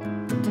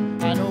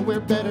 I know we're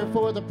better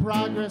for the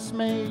progress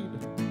made,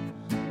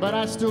 but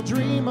I still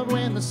dream of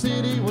when the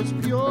city was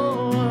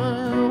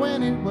pure,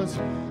 when it was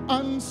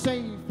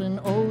unsafe and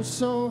oh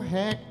so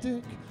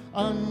hectic,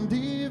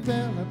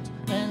 undeveloped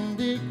and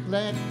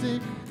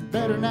eclectic.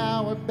 Better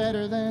now or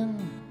better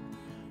then?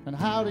 And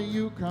how do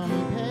you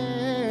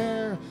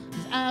compare?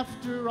 'Cause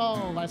after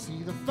all, I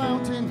see the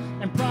fountain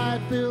and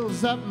pride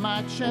fills up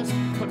my chest.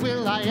 But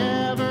will I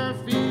ever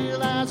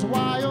feel as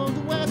Wild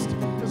West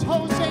as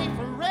Jose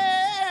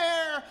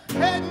Ferrer?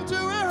 Heading to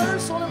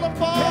rehearsal in the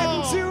fall.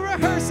 Heading to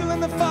rehearsal in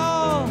the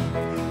fall.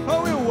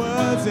 Oh, it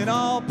wasn't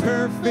all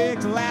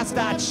perfect last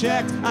I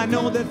checked. I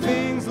know that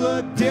things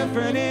look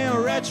different in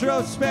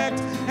retrospect,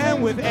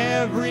 and with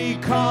every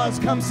cause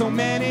comes so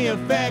many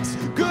effects.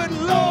 Good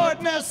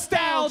Lord,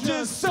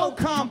 nostalgia's so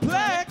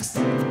complex.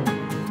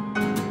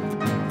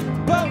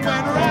 But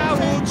when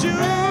Raul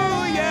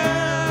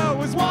Julia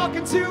was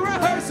walking to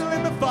rehearsal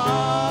in the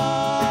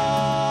fall,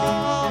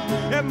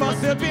 it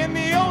must have been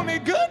the only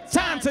good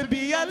time to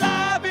be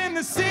alive in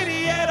the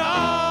city at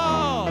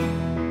all.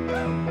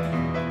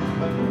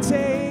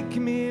 Take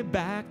me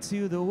back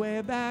to the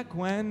way back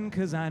when,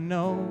 'cause I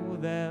know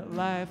that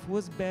life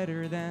was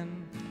better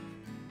then.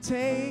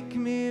 Take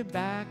me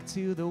back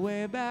to the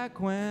way back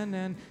when,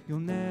 and you'll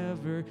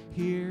never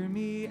hear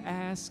me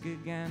ask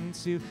again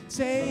to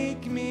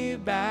take me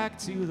back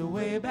to the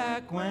way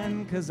back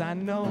when, 'cause I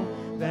know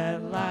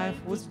that life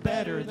was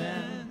better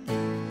then.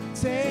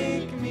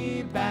 Take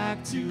me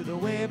back to the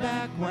way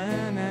back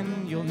when,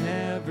 and you'll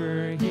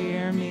never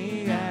hear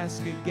me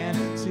ask again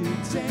to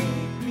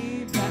take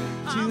me back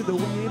to the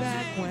way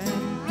back when.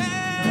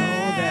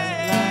 Know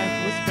that life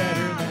was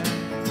better then.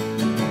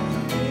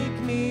 Take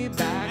me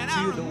back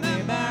to the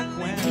way back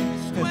when,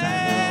 'cause I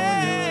know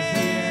you'll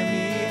hear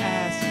me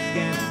ask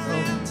again.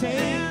 Oh,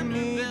 take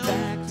me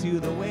back to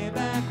the way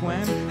back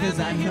when, 'cause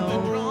I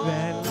know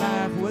that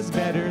life was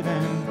better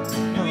then.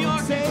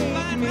 Oh,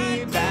 take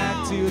me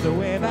back to the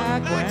way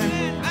back when,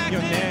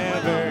 you'll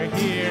never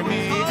hear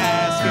me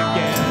ask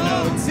again.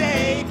 Oh,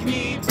 take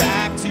me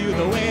back to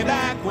the way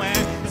back when,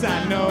 'cause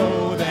I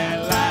know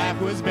that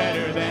life was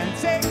better then.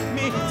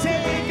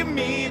 Take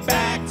me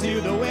back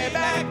to the way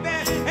back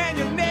then, and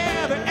you'll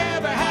never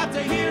ever have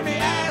to hear me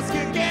ask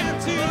again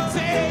to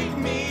take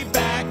me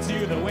back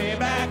to the way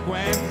back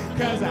when,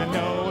 'cause I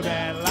know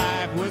that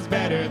life was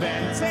better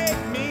then. Take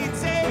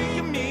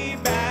me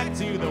back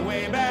to the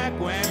way back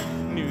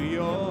when New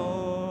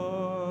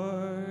York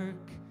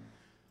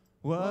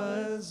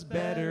was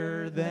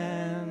better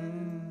then.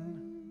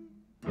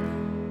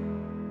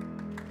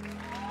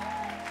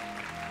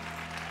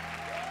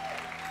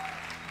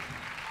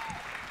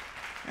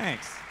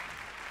 Thanks.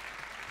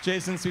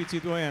 Jason Sweet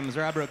Tooth Williams,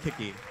 Robert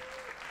Kiki.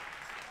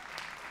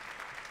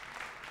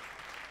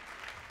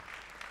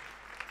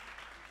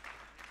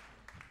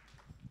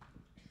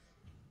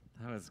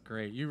 That was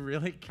great. You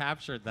really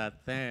captured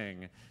that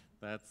thing.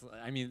 That's,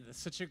 I mean,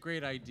 such a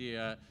great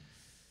idea.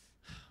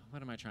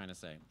 What am I trying to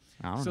say?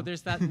 So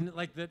there's that,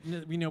 like,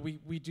 you know,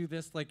 we do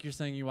this, like you're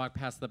saying, you walk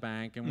past the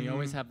bank, and we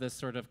always have this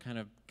sort of kind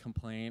of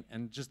complaint,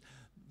 and just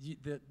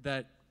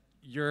that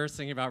you're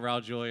singing about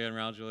Raul Julia and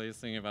Raul Julia is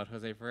singing about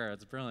Jose Ferrer.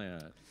 It's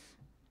brilliant.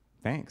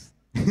 Thanks.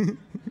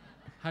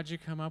 How'd you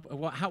come up?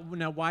 Well,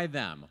 now, why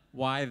them?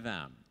 Why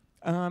them?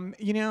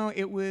 You know,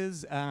 it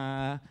was,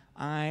 I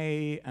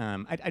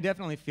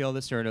definitely feel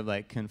this sort of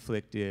like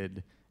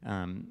conflicted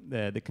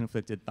the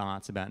conflicted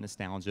thoughts about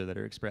nostalgia that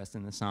are expressed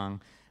in the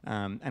song.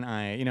 And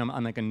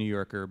I'm like a New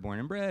Yorker born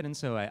and bred, and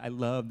so I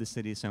love the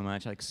city so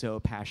much, like so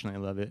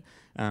passionately love it.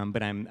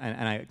 But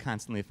I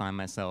constantly find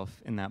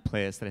myself in that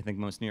place that I think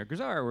most New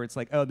Yorkers are, where it's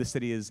like, oh, the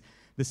city is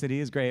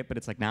great, but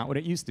it's like not what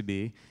it used to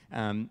be,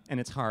 and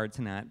it's hard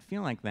to not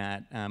feel like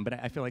that. But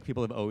I feel like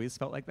people have always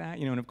felt like that,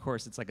 and of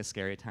course it's like a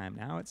scary time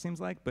now, it seems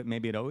like, but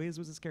maybe it always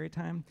was a scary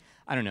time.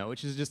 I don't know,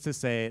 which is just to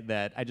say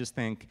that I just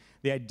think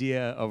the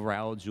idea of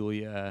Raul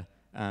Julia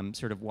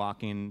sort of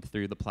walking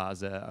through the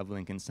plaza of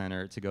Lincoln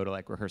Center to go to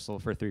like rehearsal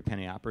for Three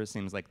Penny Opera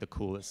seems like the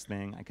coolest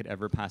thing I could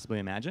ever possibly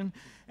imagine,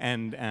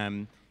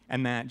 and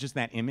that just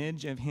that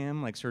image of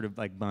him like sort of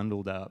like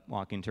bundled up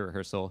walking to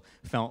rehearsal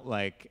felt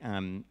like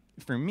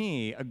for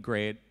me a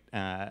great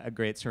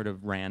sort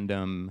of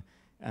random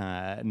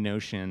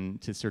notion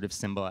to sort of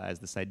symbolize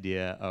this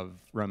idea of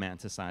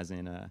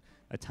romanticizing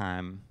a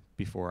time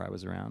before I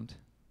was around.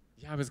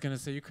 Yeah, I was gonna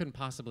say you couldn't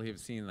possibly have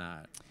seen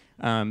that.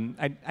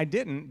 I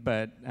didn't,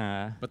 but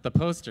the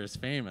poster's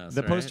famous.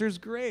 The right? poster's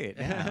great.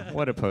 Yeah.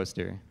 What a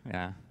poster.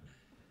 Yeah.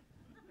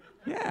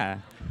 Yeah.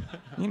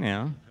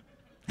 No,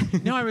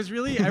 I was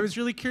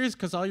really curious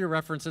because all your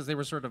references, they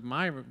were sort of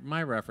my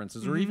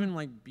references, or even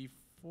like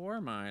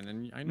before mine,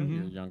 and I know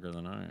you're younger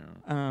than I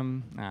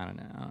am. I don't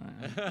know.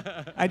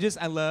 I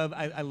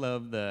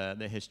love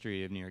the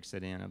history of New York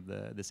City and of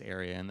this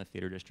area and the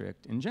theater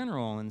district in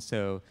general, and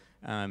so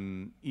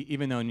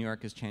even though New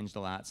York has changed a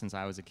lot since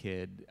I was a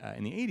kid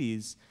in the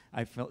 80s,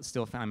 I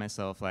still found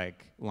myself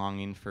like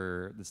longing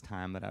for this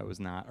time that I was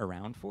not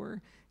around for,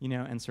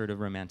 and sort of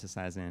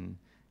romanticizing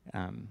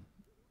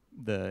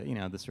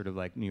the sort of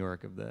like New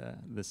York of the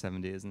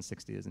 70s and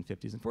 60s and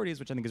 50s and 40s,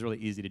 which I think is really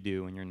easy to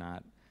do when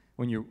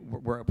you're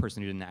a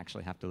person who didn't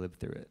actually have to live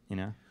through it,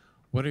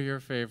 What are your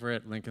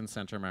favorite Lincoln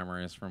Center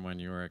memories from when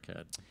you were a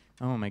kid?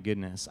 Oh my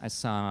goodness, I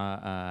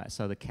saw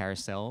the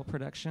Carousel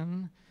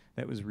production.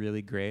 That was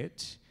really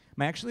great.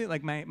 My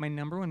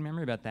number one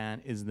memory about that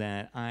is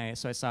that I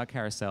saw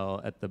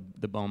Carousel at the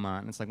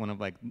Beaumont. And it's like one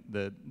of like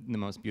the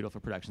most beautiful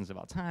productions of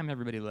all time.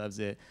 Everybody loves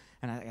it.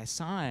 And I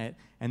saw it,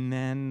 and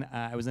then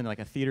I was in like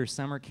a theater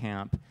summer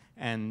camp.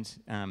 And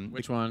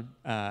which one?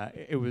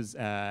 It was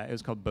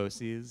called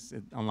Bosie's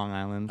on Long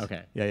Island.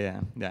 Okay. Yeah.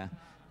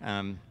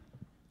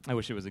 I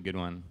wish it was a good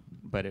one,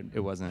 but it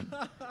wasn't.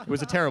 It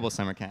was a terrible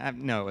summer camp.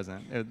 No, it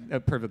wasn't. It was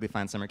a perfectly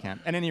fine summer camp.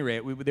 At any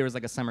rate, there was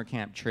like a summer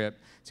camp trip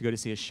to go to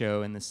see a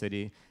show in the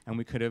city, and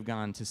we could have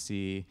gone to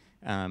see,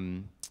 I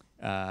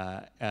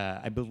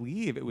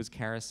believe it was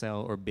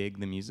Carousel or Big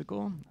the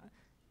Musical,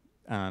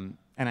 and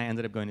I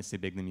ended up going to see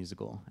Big the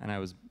Musical, and I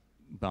was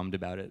bummed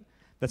about it.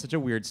 That's such a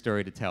weird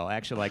story to tell. I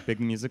actually like Big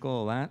the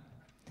Musical a lot.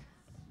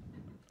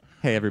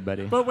 Hey,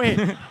 everybody. But wait.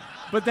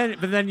 But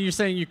then you're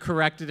saying you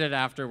corrected it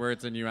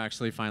afterwards, and you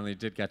actually finally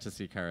did get to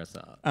see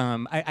Carousel.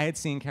 I had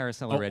seen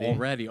Carousel already.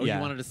 Already? Oh, yeah.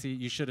 You wanted to see?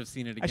 You should have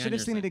seen it again. I should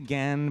have seen it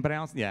again, but I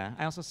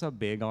also saw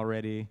Big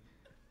already.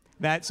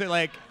 I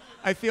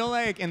feel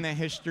like in the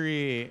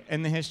history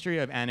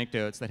of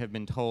anecdotes that have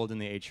been told in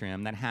the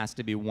atrium, that has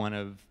to be one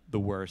of the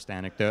worst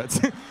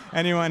anecdotes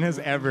anyone has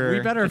ever.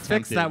 We better attempted.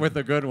 fix that with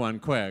a good one,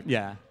 quick.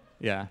 Yeah.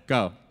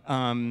 Go.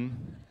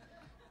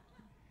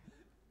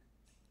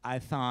 I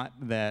thought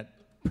that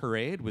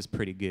Parade was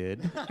pretty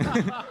good.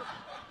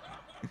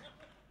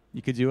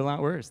 You could do a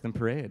lot worse than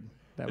Parade.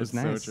 That was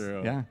nice. So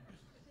true. Yeah.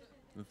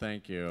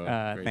 Thank you.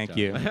 Thank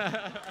you.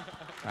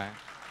 Bye.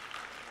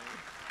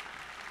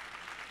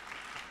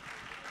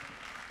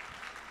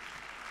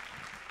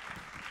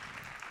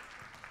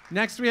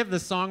 Next, we have the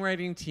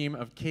songwriting team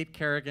of Kait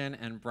Kerrigan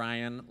and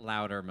Brian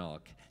Lowdermilk.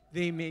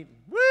 They made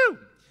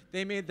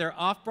their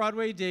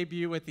off-Broadway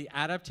debut with the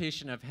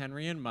adaptation of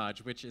Henry and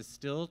Mudge, which is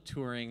still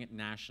touring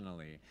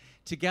nationally.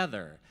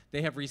 Together,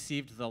 they have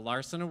received the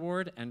Larson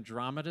Award and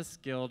Dramatists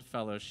Guild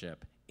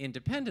Fellowship.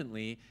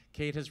 Independently,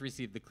 Kait has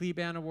received the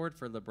Kleban Award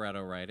for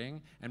libretto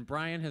writing, and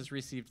Brian has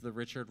received the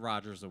Richard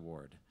Rogers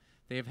Award.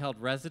 They have held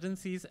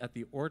residencies at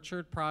the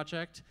Orchard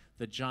Project,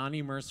 the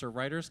Johnny Mercer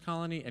Writers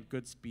Colony at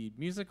Goodspeed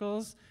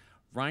Musicals,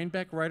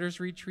 Rhinebeck Writers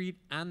Retreat,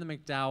 and the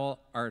MacDowell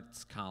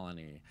Arts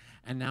Colony.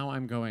 And now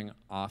I'm going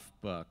off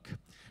book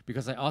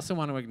because I also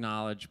want to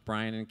acknowledge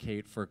Brian and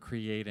Kait for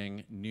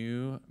creating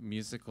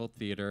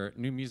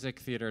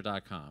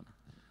newmusicaltheater.com.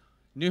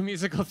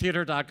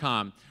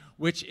 Newmusicaltheater.com,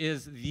 which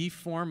is the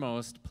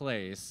foremost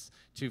place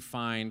to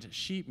find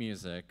sheet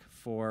music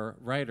for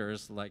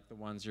writers like the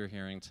ones you're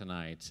hearing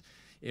tonight.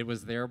 It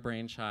was their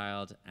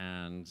brainchild,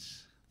 and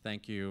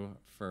thank you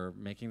for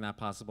making that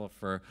possible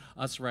for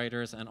us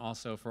writers and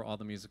also for all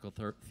the musical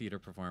theater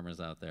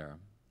performers out there.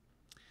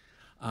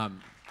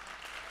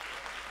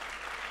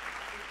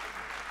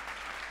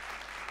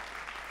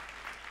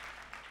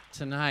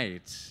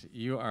 Tonight,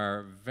 you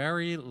are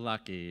very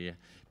lucky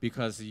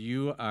because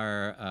you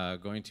are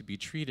going to be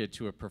treated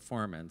to a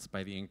performance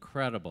by the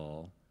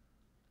incredible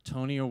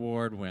Tony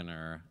Award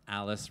winner,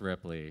 Alice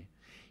Ripley.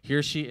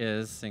 Here she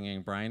is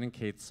singing Brian and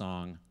Kait's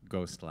song,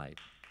 Ghost Light.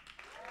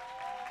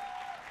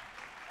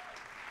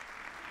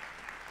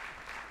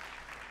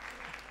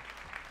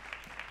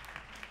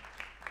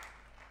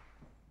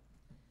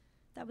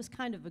 was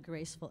kind of a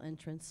graceful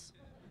entrance.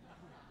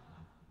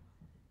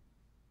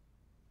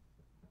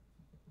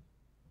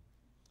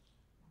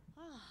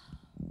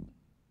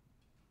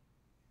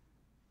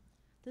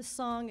 This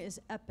song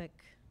is epic.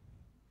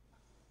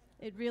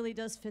 It really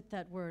does fit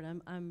that word.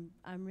 I'm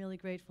really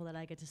grateful that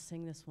I get to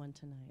sing this one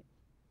tonight.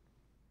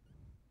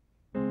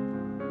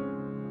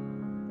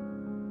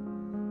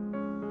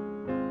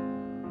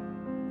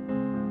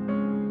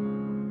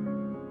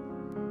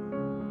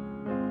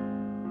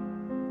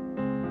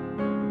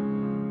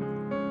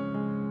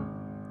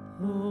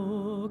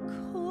 Who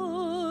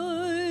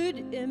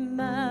could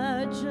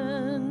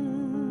imagine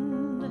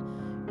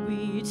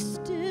we'd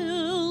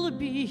still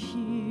be here?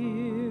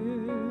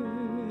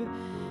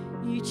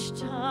 Each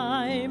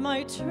time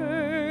I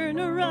turn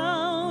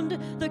around,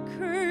 the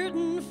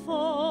curtain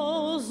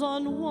falls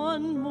on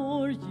one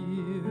more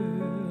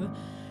year.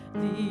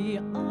 The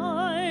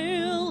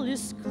aisle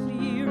is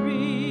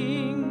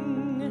clearing,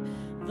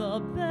 the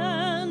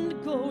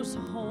band goes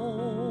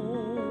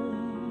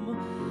home,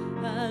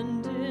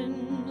 and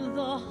in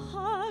the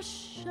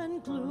hush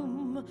and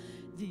gloom,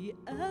 the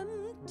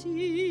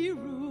empty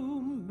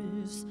room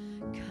is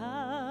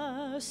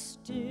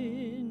cast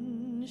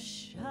in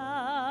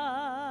shadows.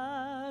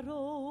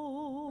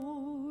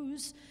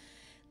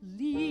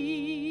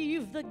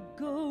 Leave the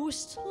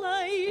ghost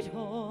light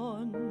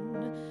on,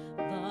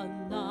 the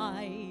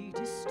night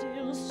is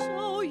still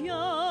so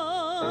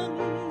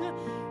young.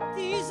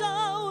 These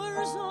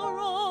hours are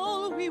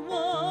all we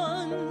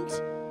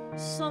want.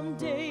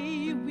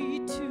 Someday we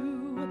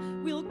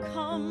too will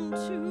come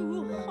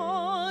to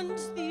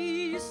haunt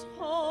these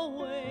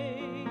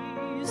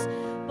hallways.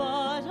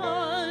 But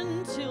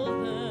until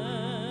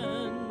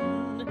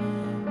then,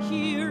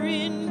 here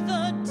in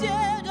the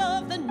dead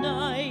of the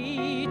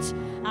night,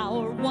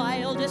 our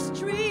wildest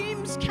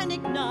dreams can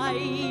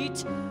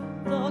ignite.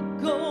 The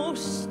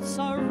ghosts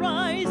are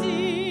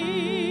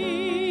rising,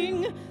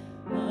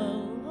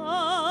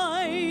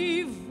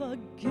 alive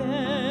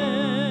again.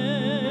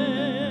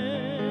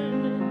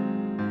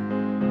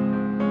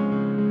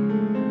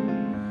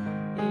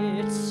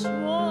 It's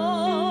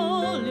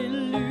all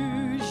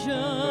illusion,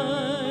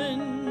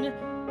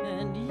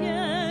 and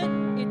yet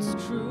it's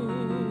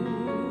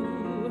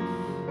true.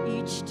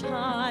 Each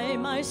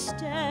time I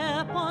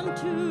step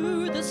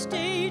onto the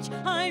stage,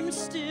 I'm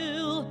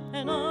still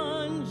an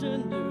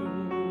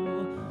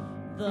ingenue.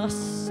 The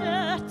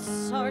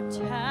sets are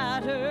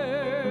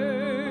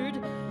tattered,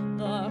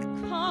 the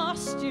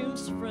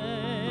costumes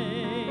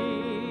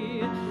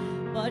fray,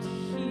 but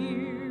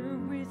here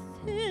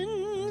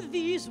within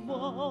these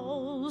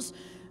walls,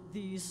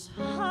 these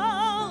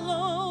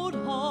hallowed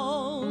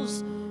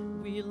halls,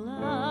 we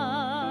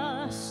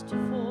last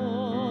forever.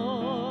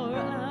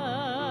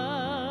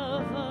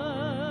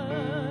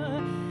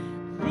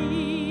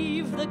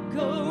 Leave the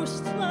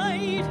ghost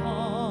light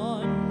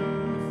on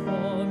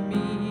for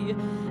me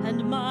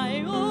and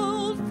my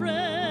old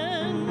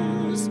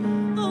friends,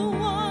 the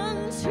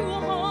ones who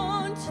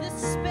haunt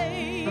this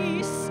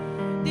space,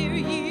 their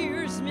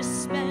years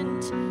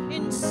misspent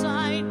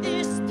inside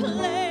this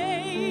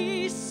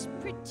place,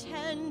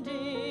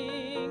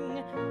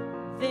 pretending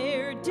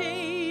their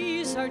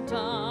days are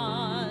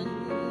done.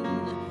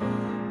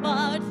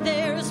 But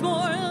there's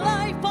more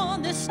life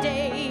on the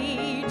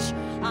stage.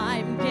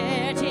 I'm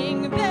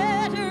getting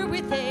better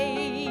with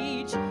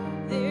age.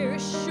 Their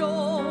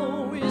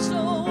show is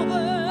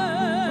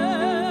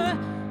over.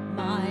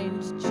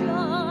 Mine's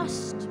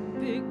just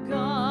begun.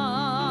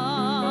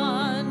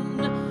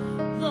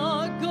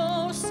 The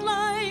ghost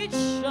light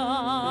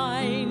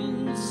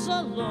shines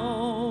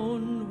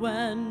alone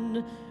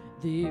when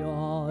the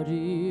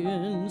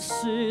audience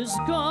is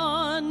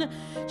gone.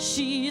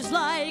 She's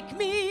like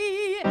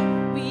me.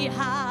 We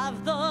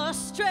have the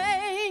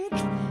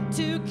strength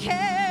to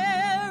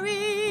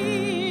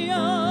carry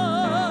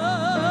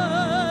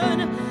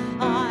on.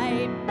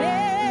 I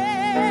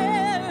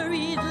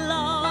buried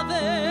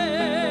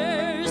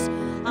lovers,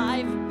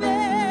 I've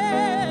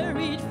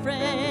buried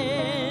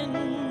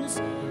friends,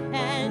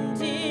 and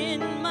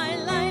in my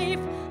life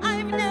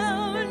I've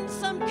known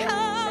some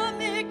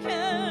comic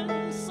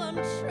and some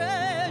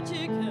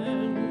tragic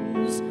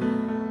ends.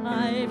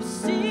 I've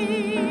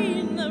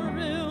seen the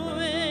ruins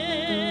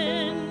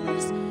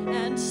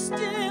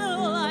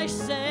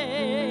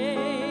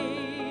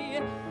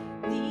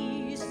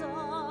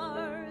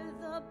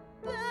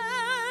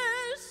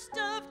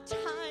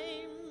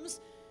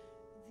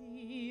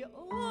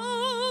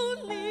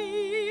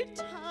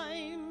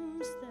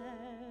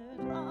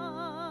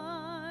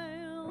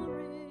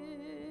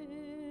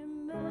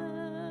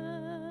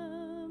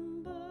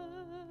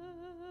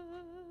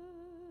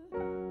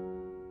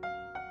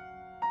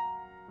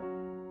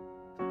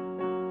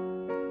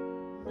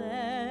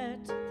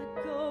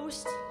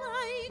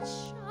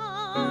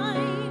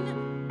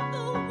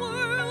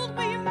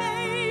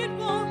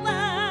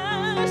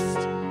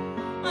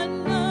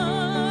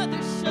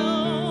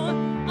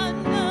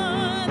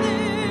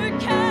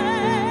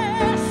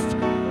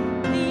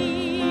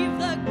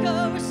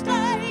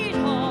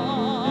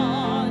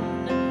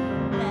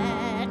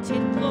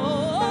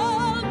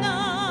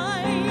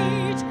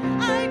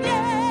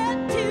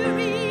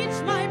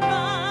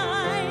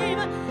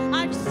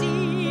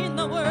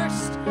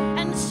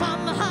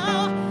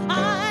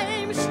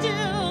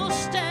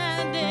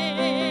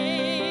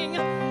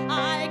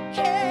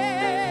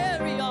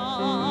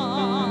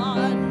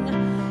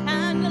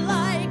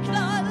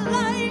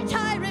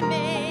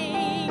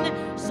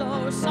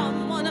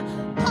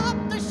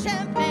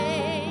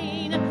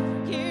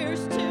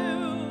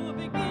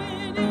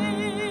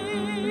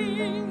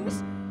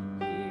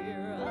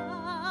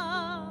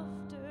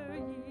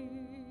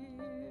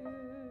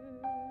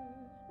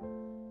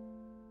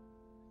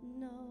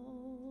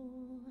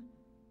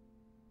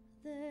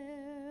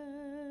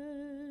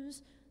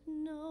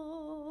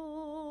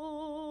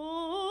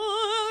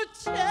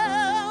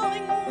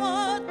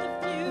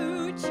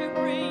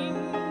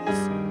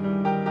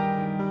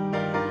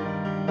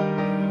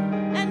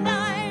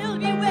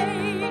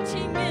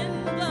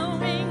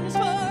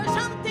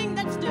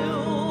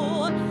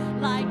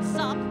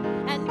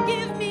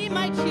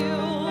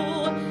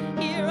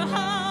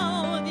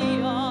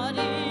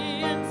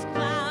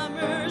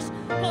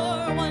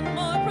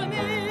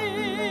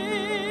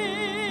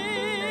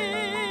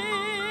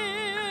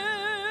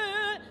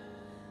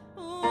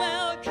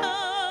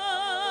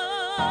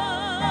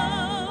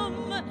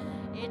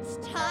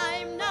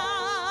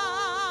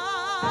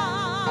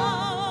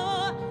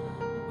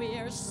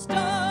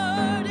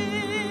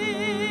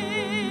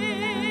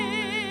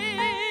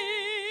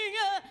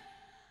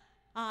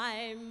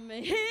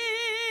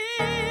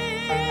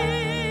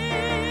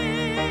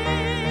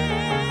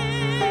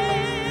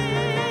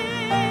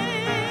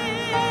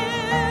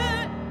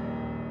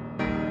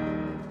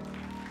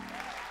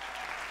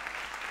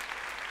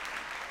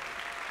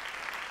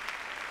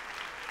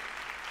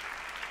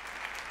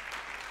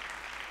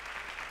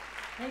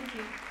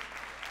Thank you.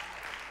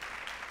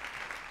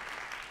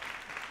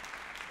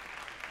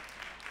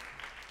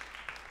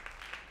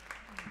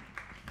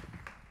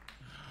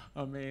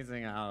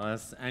 Amazing,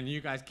 Alice. And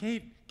you guys,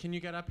 Kait, can you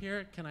get up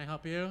here? Can I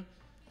help you?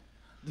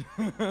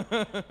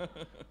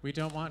 We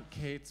don't want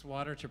Kait's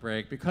water to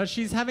break because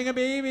she's having a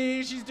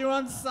baby. She's due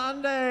on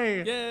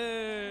Sunday.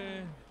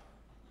 Yay!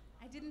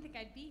 I didn't think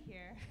I'd be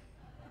here.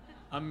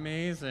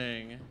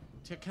 Amazing.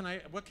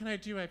 What can I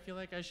do? I feel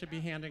like I should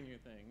be handing you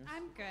things.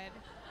 I'm good.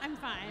 I'm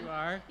fine. You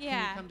are? Yeah.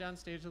 Can you come down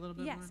stage a little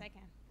bit Yes, more? I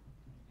can.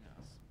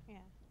 Yes. Yeah.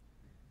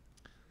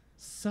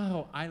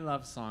 So, I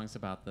love songs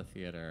about the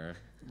theater,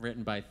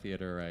 written by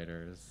theater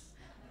writers.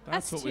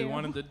 That's what we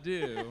wanted to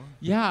do.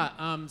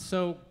 Yeah.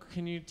 So,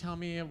 can you tell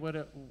me what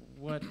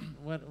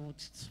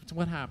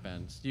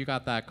happened? You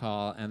got that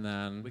call, and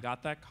then We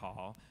got that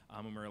call,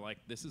 and we were like,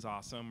 this is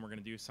awesome. We're going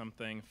to do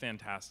something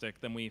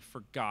fantastic. Then we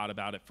forgot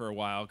about it for a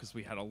while because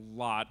we had a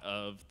lot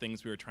of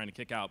things we were trying to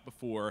kick out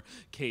before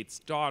Kait's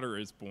daughter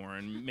is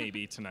born,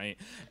 maybe tonight.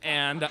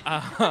 And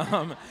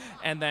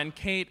then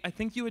Kait, I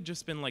think you had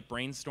just been like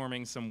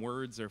brainstorming some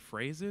words or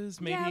phrases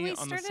maybe Yeah, we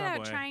on the started subway.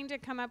 out trying to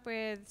come up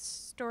with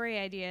story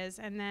ideas,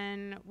 and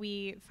then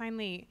we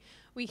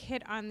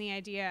hit on the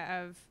idea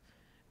of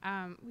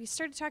we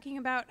started talking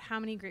about how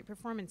many great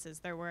performances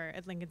there were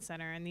at Lincoln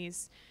Center, and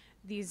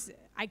these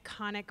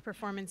iconic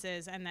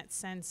performances, and that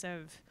sense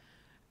of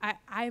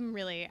I'm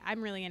really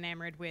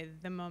enamored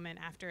with the moment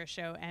after a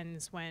show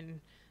ends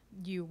when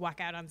you walk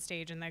out on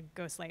stage and the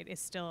ghost light is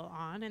still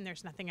on and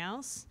there's nothing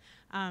else.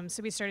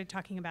 So we started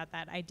talking about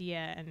that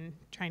idea and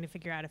trying to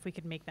figure out if we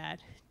could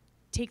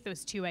take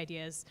those two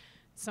ideas,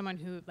 someone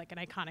who, like an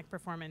iconic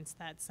performance,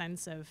 that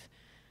sense of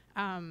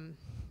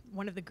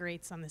one of the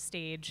greats on the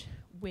stage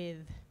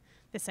with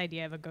this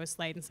idea of a ghost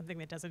light and something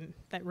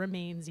that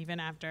remains even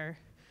after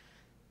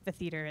the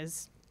theater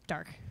is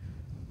dark.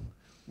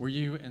 were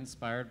you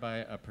inspired by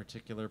a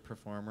particular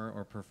performer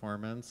or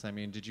performance? I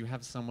mean, did you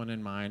have someone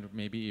in mind,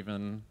 maybe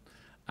even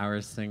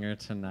our singer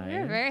tonight?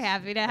 We're very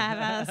happy to have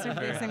Alice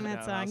Ripley sing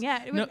that song.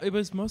 Yeah. It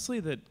was mostly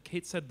that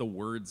Kait said the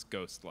words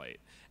 "ghost light,"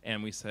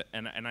 and we said,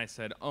 and I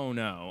said, "Oh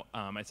no!"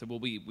 I said, "Well,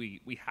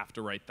 we have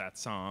to write that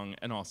song,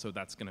 and also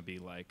that's going to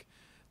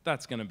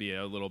be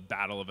a little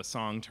battle of a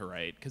song to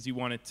write, because you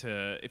want it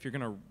to, if you're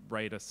going to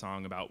write a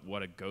song about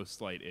what a ghost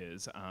light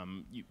is,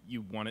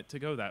 you want it to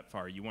go that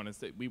far.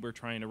 We were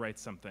trying to write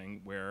something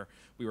where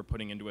we were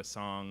putting into a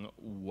song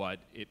what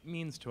it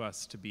means to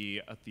us to be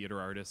a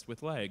theater artist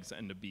with legs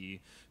and to be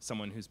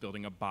someone who's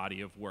building a body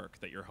of work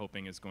that you're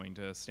hoping is going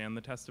to stand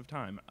the test of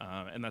time.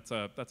 And that's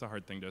a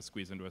hard thing to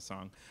squeeze into a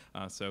song.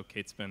 So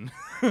Kait's been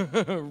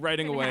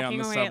writing away on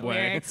the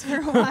subway. Lyrics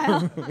for a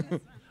while.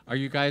 Are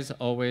you guys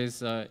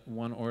always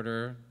one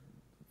order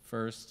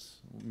first?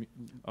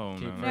 Oh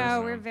no.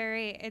 No,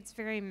 it's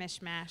very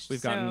mishmashed.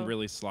 We've gotten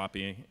really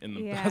sloppy in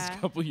the past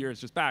couple years,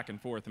 just back and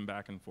forth and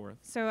back and forth.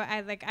 So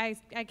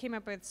I came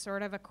up with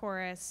sort of a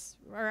chorus,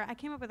 or I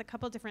came up with a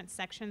couple different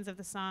sections of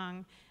the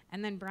song,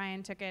 and then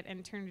Brian took it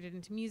and turned it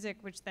into music,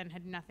 which then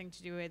had nothing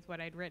to do with what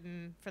I'd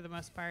written for the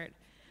most part.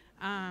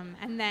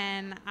 And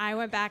then I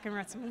went back and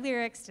wrote some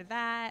lyrics to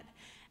that,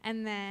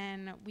 and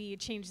then we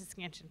changed the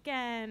sketch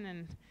again,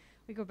 and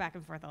we go back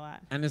and forth a lot.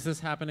 And is this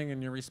happening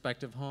in your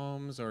respective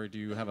homes, or do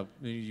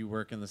you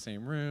work in the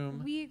same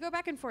room? We go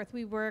back and forth.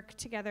 We work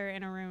together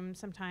in a room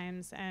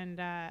sometimes, and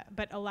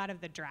but a lot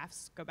of the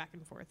drafts go back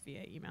and forth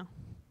via email.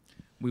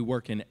 We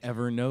work in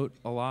Evernote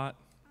a lot.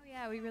 Oh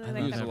yeah, we really I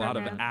like use that a lot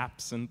of program.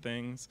 apps and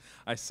things.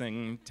 I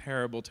sing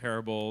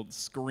terrible,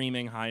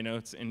 screaming high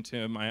notes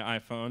into my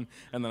iPhone,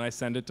 and then I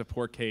send it to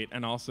poor Kait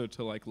and also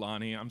to like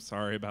Lonnie. I'm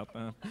sorry about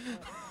that.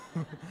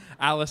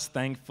 Alice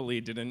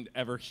thankfully didn't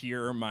ever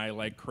hear my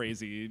like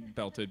crazy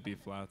belted B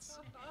flats.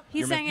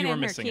 He sang it in her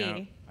missing key.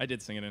 out. I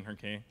did sing it in her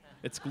key.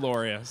 It's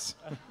glorious.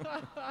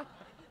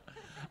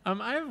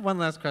 I have one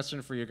last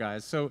question for you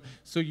guys. So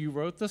you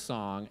wrote the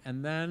song,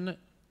 and then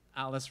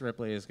Alice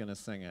Ripley is going to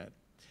sing it.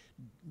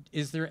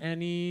 Is there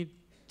any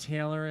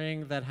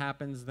tailoring that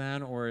happens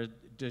then, or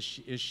is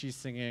she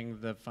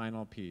singing the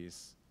final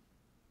piece?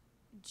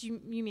 You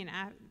mean?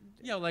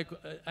 Yeah, like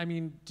I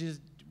mean,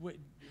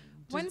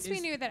 Once we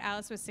knew that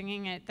Alice was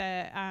singing it,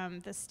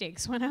 the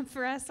stakes went up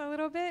for us a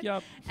little bit.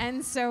 Yep.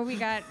 And so we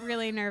got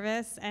really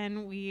nervous,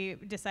 and we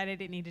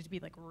decided it needed to be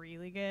like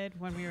really good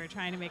when we were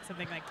trying to make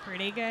something like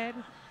pretty good.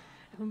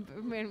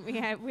 When we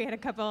had a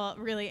couple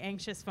really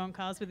anxious phone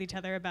calls with each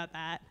other about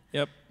that.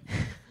 Yep.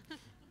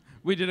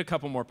 We did a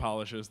couple more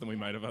polishes than we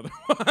might have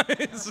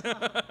otherwise.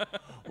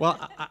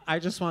 Well, I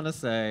just want to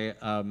say,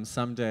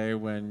 someday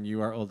when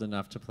you are old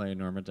enough to play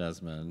Norma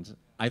Desmond,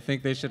 I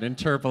think they should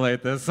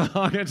interpolate this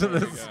song into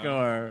the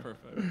score.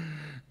 Perfect.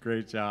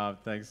 Great job.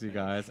 Thanks, you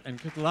guys. And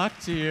good luck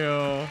to you.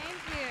 Thank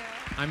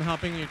you. I'm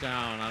helping you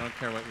down. I don't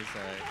care what you say.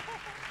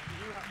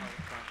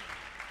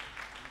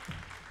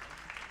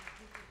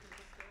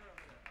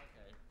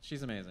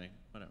 She's amazing.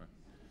 Whatever.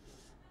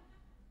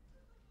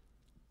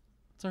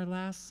 It's our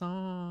last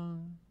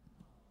song.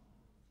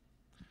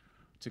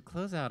 To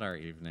close out our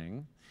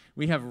evening,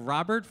 we have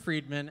Robert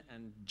Freedman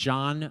and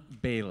John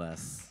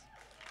Bayless.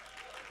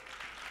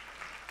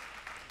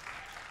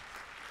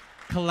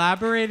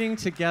 Collaborating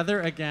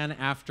together again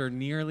after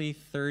nearly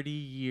 30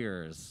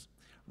 years.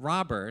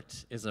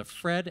 Robert is a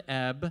Fred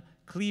Ebb,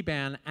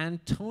 Kleban,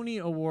 and Tony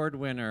Award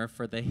winner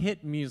for the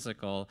hit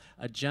musical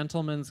A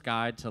Gentleman's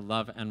Guide to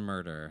Love and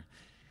Murder.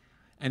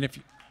 And if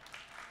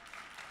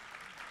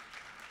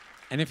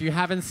you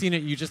haven't seen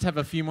it, you just have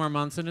a few more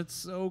months, and it's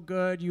so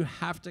good, you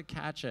have to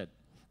catch it.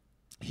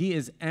 He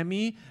is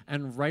Emmy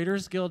and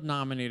Writers Guild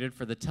nominated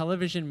for the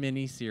television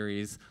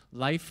miniseries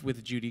Life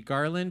with Judy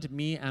Garland,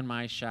 Me and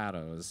My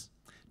Shadows.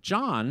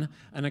 John,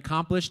 an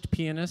accomplished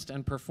pianist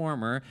and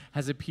performer,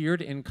 has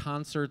appeared in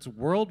concerts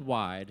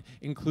worldwide,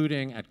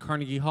 including at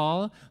Carnegie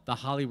Hall, the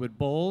Hollywood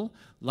Bowl,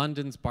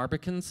 London's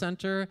Barbican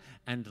Centre,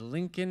 and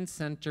Lincoln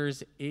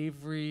Centre's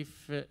David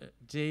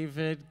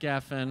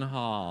Geffen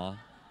Hall.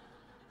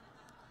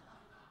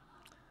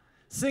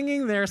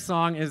 Singing their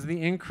song is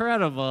the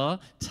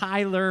incredible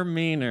Tyler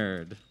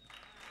Maynard.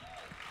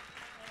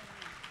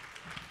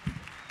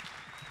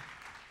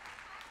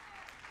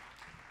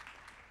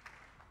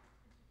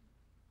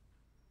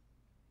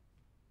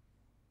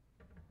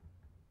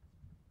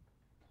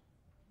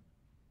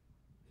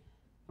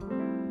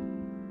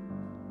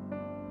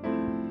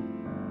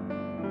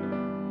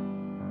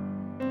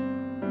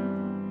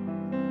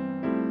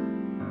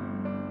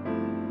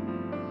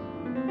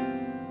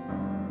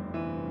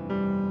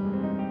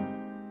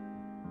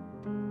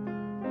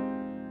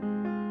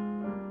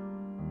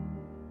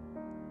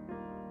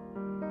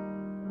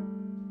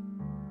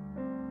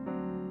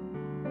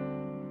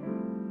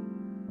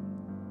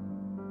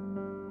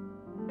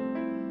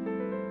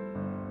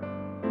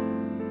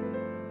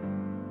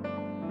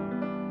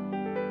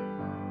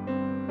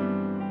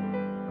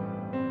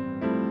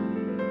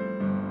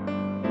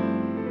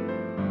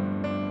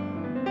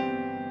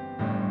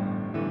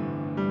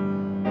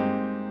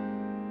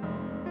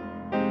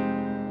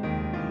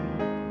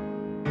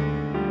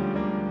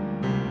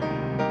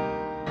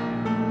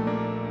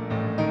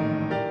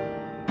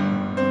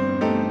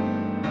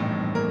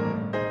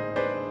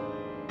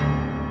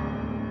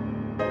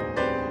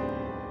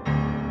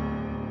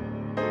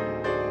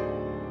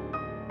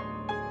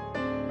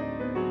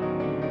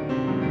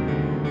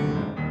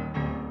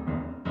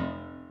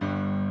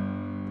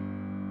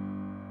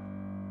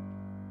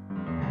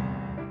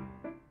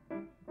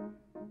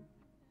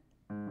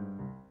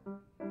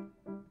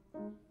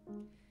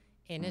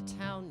 In a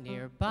town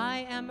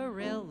nearby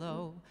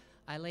Amarillo,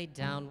 I lay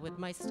down with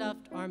my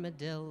stuffed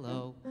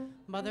armadillo.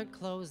 Mother'd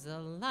close the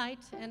light,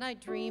 and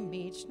I'd dream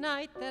each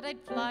night that I'd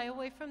fly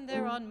away from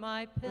there on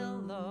my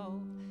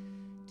pillow.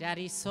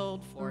 Daddy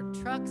sold Ford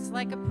trucks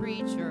like a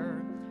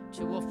preacher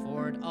to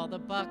afford all the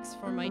bucks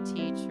for my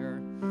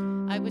teacher.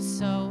 I was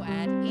so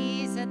at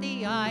ease at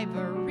the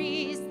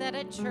Ivories that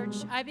at church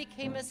I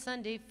became a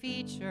Sunday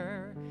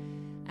feature.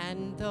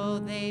 And though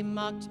they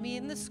mocked me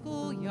in the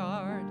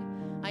schoolyard,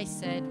 I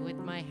said with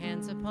my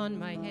hands upon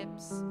my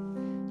hips,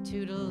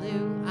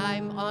 toodaloo,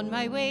 I'm on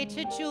my way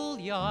to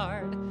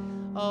Juilliard.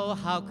 Oh,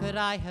 how could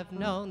I have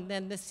known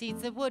then the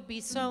seeds that would be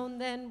sown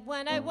then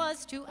when I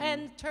was to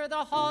enter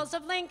the halls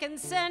of Lincoln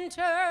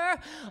Center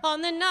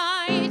on the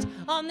night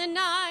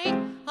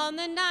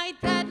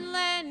that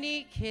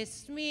Lenny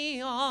kissed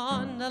me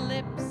on the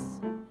lips.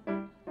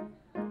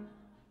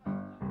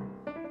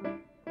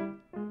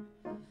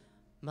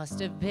 Must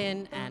have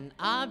been an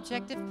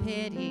object of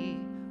pity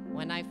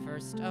when I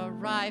first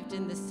arrived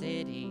in the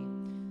city.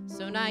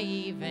 So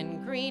naive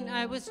and green,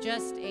 I was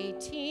just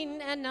 18,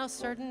 and now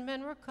certain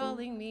men were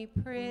calling me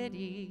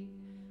pretty.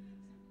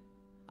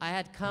 I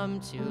had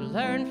come to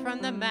learn from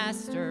the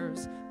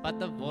masters, but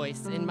the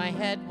voice in my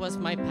head was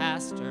my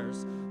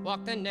pastor's.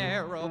 Walk the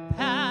narrow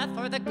path,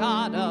 or the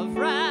God of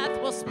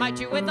wrath will smite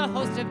you with a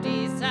host of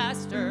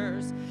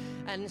disasters.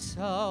 And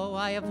so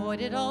I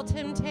avoided all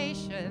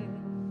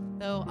temptation,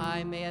 though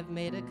I may have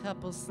made a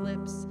couple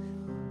slips.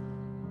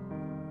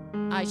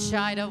 I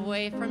shied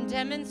away from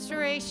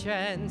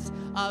demonstrations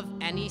of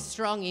any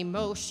strong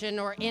emotion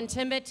or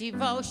intimate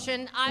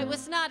devotion. I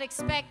was not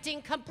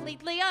expecting,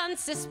 completely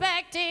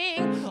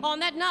unsuspecting, on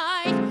the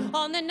night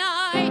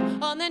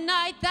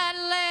that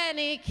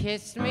Lenny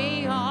kissed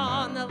me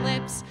on the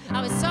lips.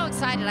 I was so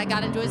excited I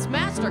got into his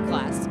master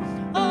class.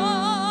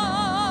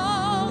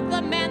 Oh,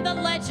 the man, the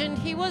legend,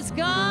 he was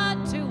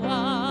God to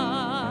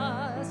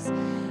us.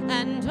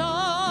 And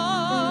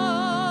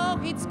oh,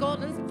 he'd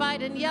scold and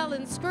fight and yell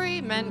and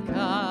scream and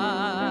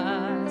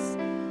cuss.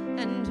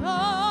 And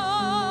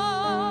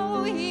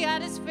oh, he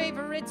had his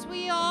favorites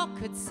we all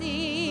could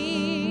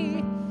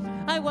see.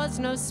 I was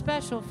no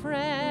special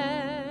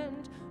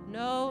friend,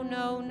 no,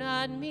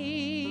 not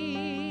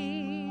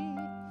me.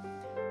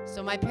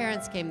 So my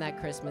parents came that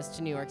Christmas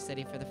to New York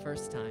City for the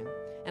first time,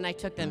 and I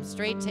took them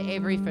straight to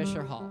Avery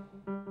Fisher Hall.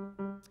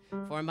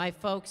 For my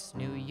folks,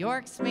 New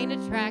York's main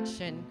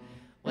attraction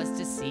was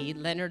to see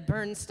Leonard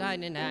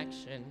Bernstein in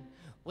action.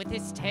 With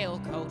his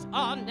tailcoat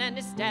on and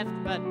his death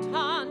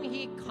baton,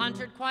 he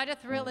conjured quite a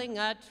thrilling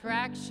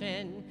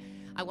attraction.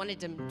 I wanted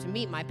to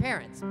meet my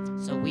parents,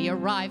 so we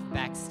arrived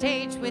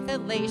backstage with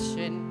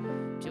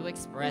elation to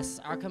express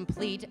our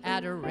complete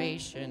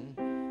adoration.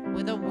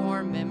 With a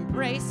warm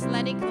embrace,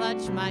 Lenny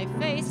clutched my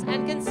face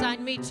and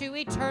consigned me to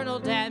eternal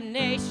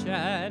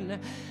damnation.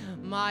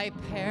 My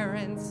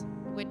parents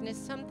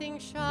witnessed something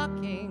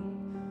shocking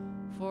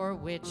for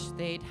which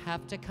they'd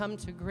have to come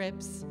to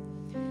grips.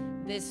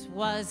 This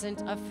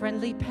wasn't a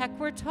friendly peck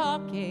we're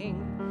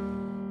talking.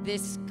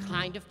 This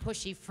kind of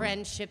pushy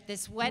friendship,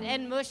 this wet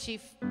and mushy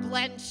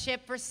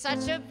blendship for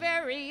such a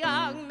very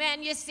young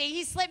man. You see,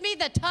 he slipped me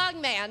the tongue,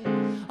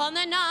 man, on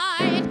the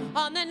night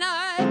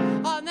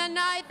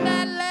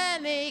that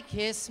Lenny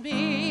kissed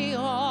me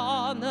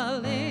on the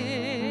lips.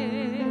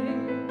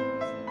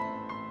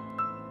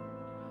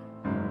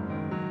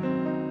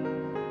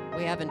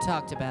 We haven't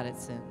talked about it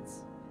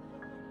since.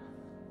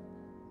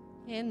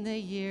 In the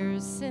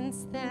years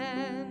since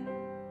then,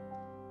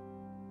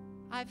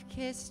 I've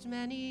kissed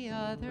many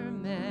other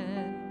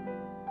men,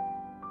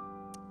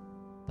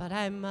 but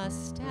I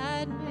must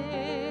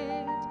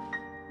admit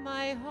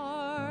my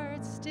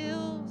heart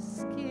still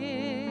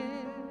skips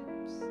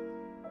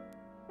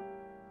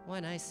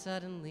when I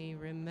suddenly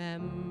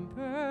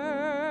remember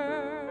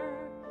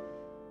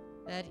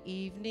that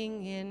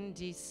evening in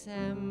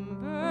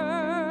December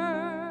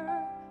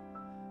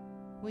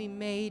we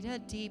made a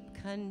deep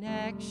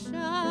connection.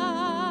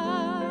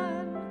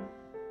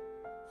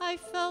 I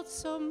felt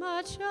so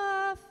much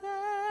affection,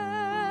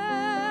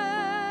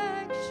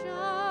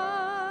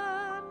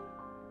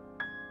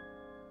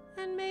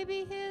 and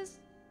maybe his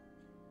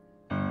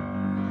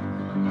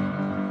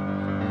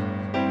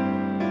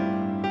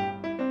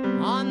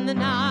on the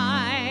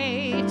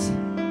night,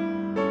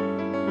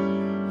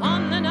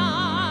 on the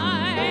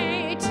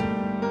night,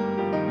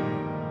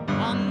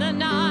 on the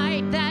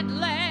night that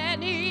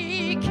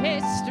Lenny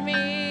kissed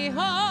me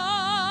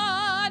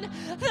on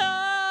the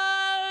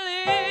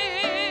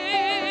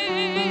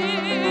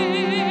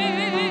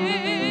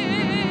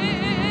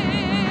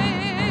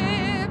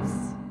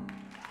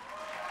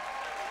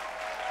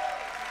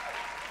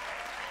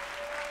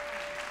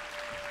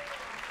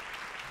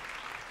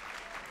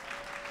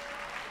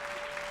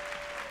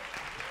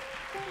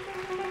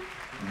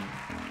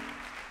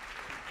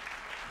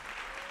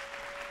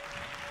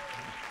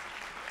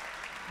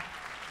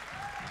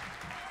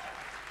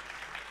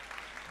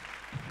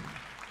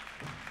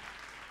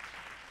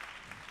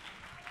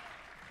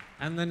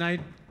And the night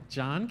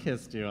John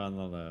kissed you on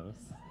the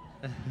lips.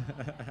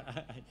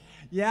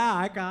 Yeah,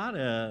 I got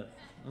it.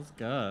 That's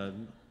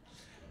good.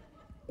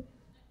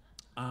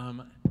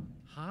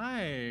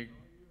 Hi.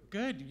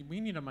 Good.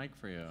 We need a mic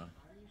for you.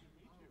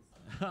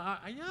 Yeah,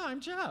 I'm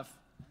Jeff.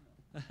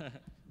 Is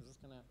this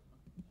gonna?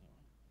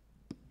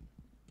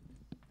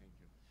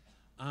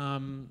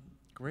 Thank you.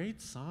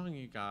 Great song,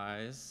 you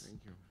guys.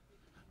 Thank you.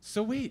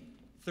 So wait,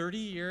 30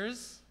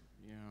 years?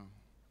 Yeah.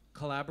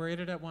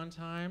 Collaborated at one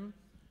time?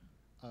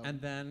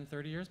 And then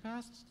 30 years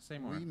passed? Say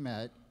more. We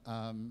met,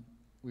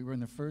 we were in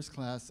the first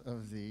class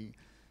of the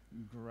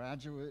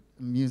graduate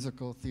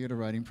musical theater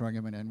writing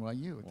program at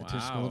NYU, at the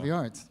Tisch School of the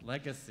Arts.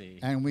 Legacy.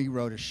 And we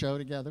wrote a show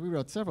together. We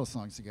wrote several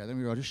songs together.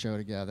 We wrote a show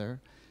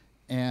together.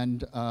 And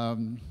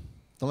the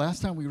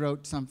last time we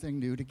wrote something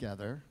new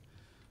together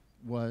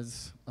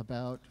was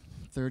about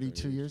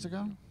 32 years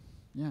ago.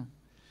 Yeah.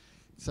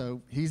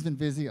 So he's been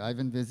busy, I've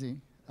been busy.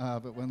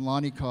 But when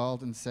Lonnie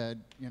called and said,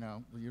 you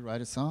know, will you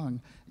write a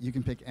song? You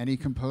can pick any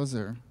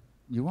composer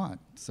you want.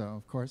 So,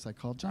 of course, I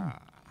called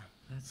John.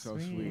 That's so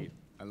sweet.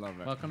 I love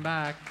it. Welcome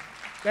back.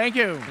 Thank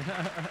you.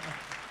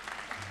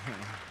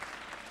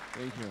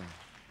 Thank you.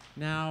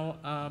 Now,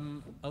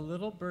 a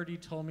little birdie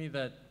told me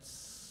that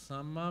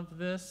some of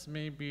this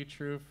may be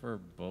true for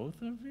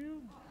both of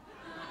you.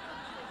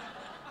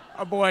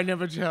 A boy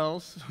never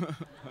tells.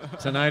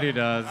 Tonight he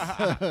does.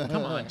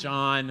 Come on,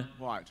 John.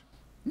 What?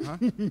 Huh?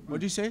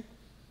 What'd you say?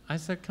 I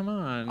said, come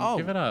on,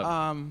 give it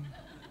up.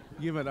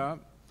 Give it up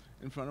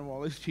in front of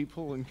all these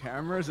people and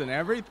cameras and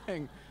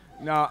everything.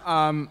 No,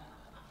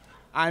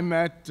 I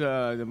met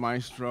the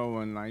maestro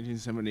in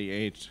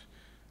 1978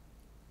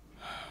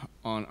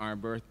 on our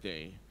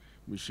birthday.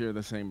 We share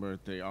the same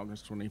birthday,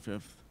 August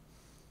 25th.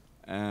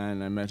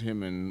 And I met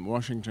him in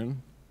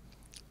Washington.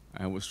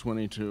 I was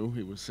 22,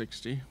 he was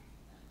 60.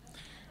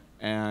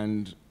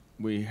 And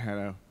we had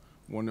a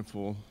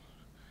wonderful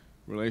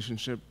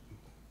relationship.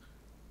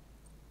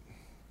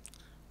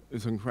 It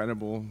was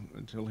incredible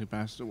until he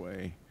passed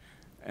away.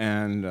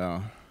 And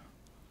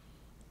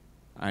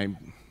I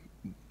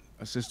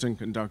assistant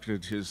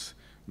conducted his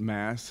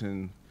mass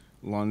in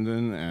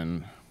London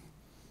and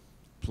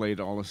played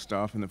all the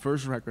stuff. And the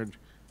first record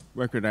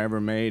I ever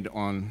made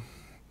on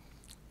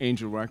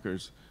Angel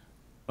Records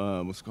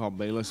was called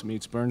Bayliss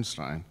Meets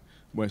Bernstein,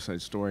 West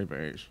Side Story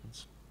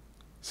variations.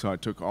 So I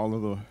took all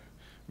of the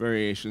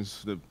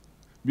variations, the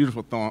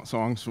beautiful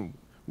songs from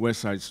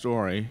West Side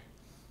Story,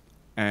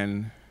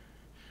 and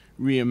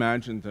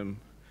reimagined them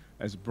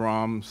as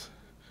Brahms,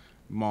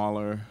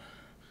 Mahler,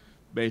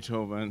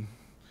 Beethoven.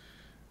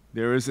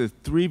 There is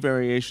 3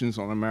 variations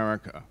on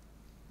America.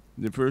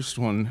 The first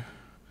one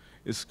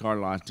is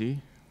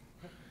Scarlatti,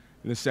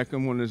 and the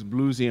second one is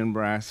bluesy and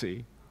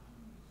brassy,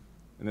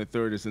 and the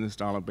third is in the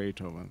style of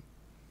Beethoven.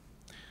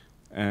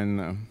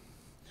 And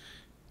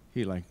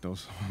he liked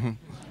those.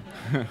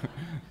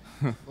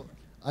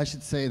 I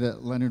should say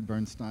that Leonard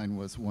Bernstein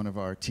was one of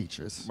our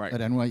teachers Right. at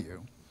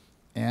NYU.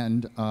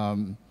 And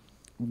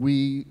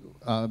we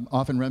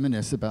often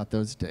reminisce about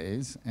those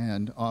days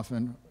and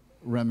often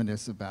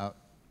reminisce about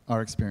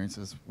our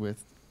experiences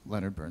with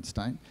Leonard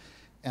Bernstein.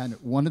 And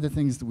one of the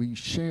things that we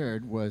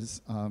shared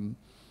was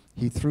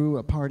he threw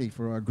a party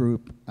for our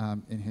group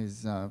in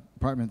his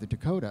apartment in the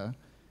Dakota,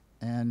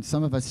 and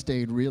some of us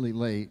stayed really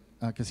late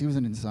because he was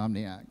an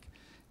insomniac.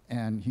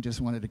 And he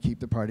just wanted to keep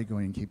the party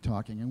going and keep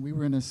talking. And we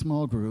were in a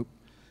small group,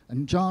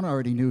 and John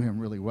already knew him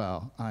really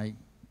well. I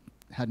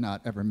had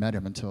not ever met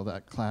him until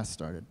that class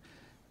started.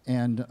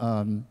 And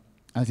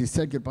as he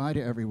said goodbye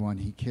to everyone,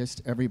 he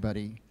kissed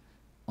everybody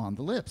on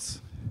the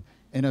lips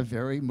in a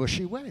very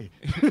mushy way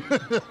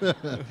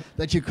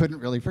that you couldn't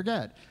really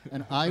forget.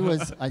 And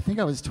I think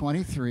I was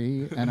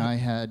 23, and I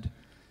had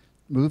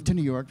moved to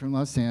New York from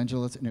Los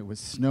Angeles, and it was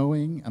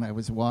snowing, and I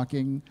was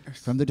walking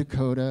from the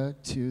Dakota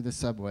to the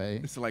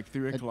subway. It's like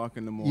 3 o'clock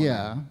in the morning.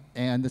 Yeah,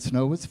 and the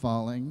snow was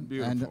falling,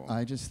 Beautiful. and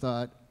I just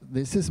thought,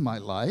 this is my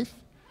life.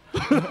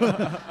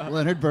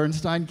 Leonard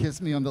Bernstein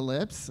kissed me on the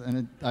lips,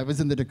 and I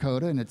was in the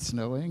Dakota, and it's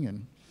snowing,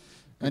 and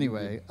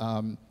anyway.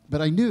 But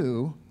I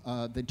knew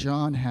that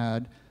John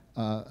had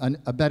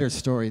a better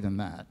story than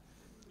that.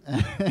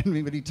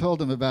 And but he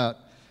told me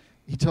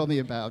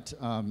about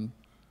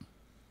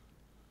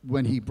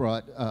when he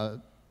brought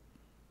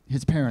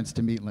his parents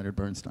to meet Leonard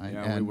Bernstein.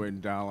 Yeah, and we were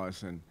in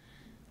Dallas, and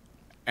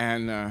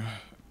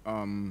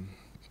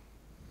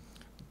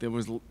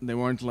they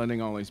weren't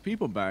letting all these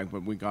people back,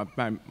 but we got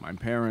back my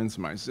parents,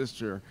 my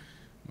sister,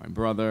 my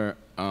brother,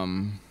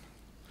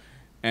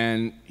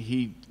 and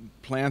he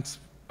plants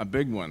a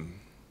big one.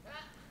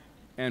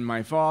 And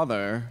my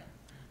father,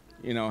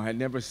 had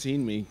never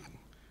seen me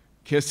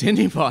kiss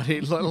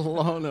anybody, let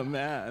alone a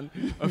man,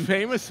 a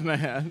famous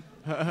man.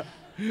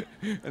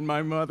 And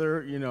my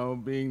mother,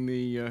 being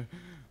the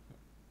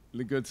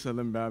good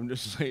Southern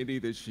Baptist lady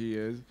that she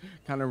is,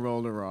 kind of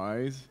rolled her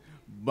eyes.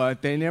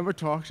 But they never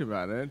talked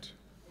about it.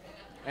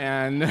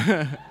 And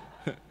I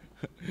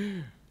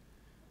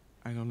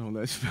don't know,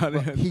 that's about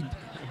it.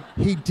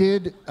 He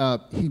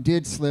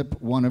did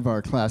slip one of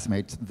our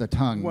classmates the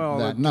tongue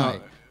that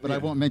night. But yeah. I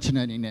won't mention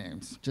any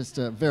names. Just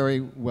a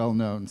very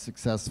well-known,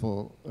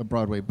 successful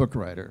Broadway book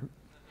writer.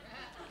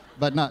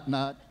 But not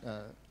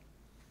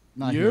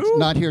you?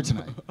 Not here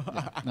tonight.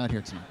 Yeah, not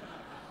here tonight.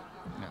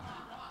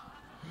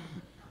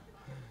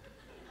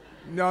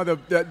 No.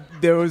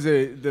 There was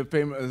the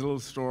famous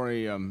little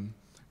story.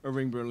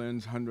 Irving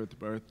Berlin's 100th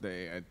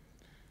birthday at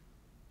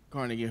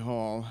Carnegie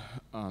Hall,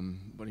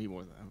 but he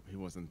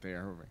wasn't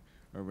there.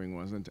 Irving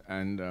wasn't,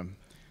 and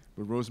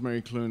but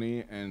Rosemary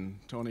Clooney and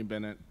Tony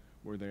Bennett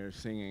were there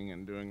singing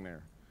and doing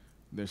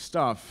their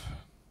stuff,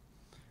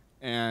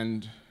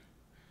 and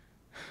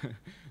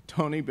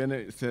Tony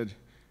Bennett said,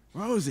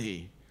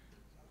 "Rosie,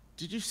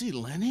 did you see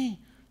Lenny?"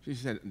 She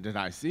said, "Did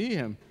I see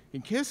him? He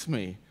kissed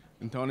me."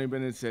 And Tony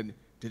Bennett said,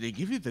 "Did he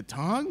give you the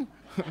tongue?"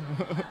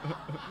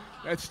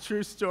 That's a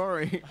true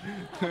story.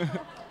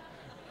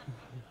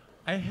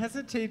 I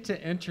hesitate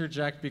to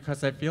interject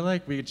because I feel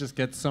like we just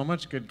get so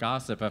much good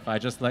gossip if I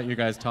just let you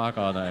guys talk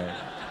all night.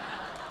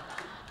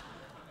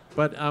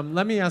 But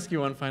let me ask you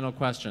one final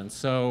question.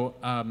 So,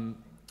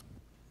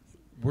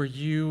 were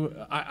you?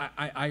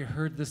 I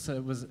heard this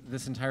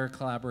entire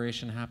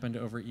collaboration happened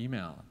over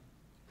email.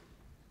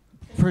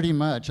 Pretty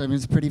much. I mean,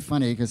 it's pretty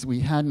funny because we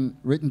hadn't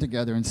written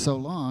together in so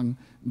long,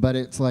 but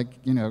it's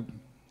like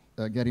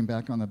getting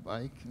back on the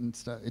bike and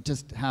stuff. It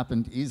just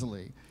happened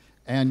easily,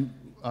 and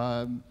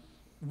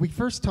we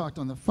first talked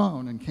on the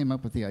phone and came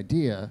up with the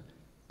idea,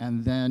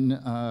 and then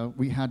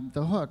we had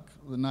the hook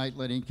the night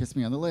Lenny kissed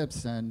me on the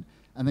lips, and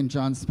then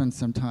John spent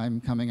some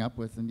time coming up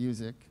with the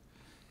music,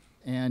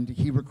 and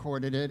he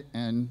recorded it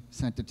and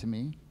sent it to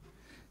me,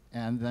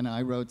 and then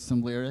I wrote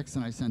some lyrics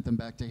and I sent them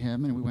back to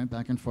him, and we went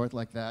back and forth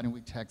like that, and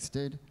we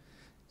texted,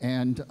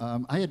 and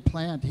I had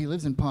planned. He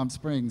lives in Palm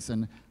Springs,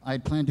 and I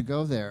had planned to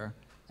go there,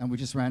 and we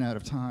just ran out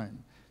of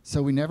time,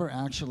 so we never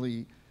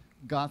actually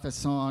got the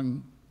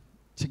song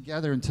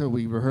together until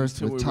we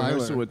rehearsed with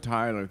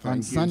Tyler.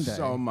 Thank Sunday. you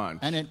so much.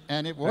 And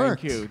it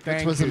worked. Thank you.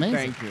 Which was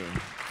amazing. Thank you.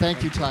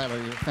 Thank you, Tyler.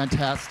 You're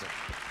fantastic.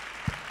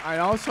 I'd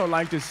also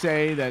like to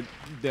say that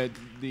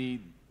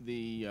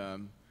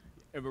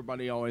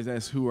everybody always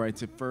asks who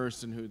writes it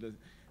first and who does.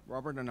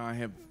 Robert and I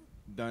have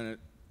done it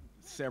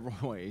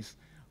several ways,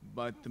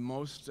 but the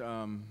most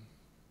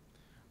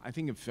I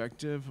think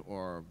effective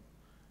or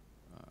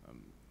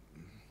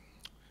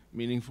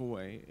meaningful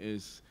way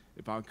is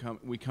if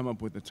we come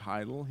up with a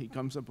title, he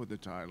comes up with a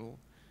title,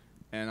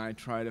 and I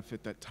try to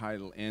fit that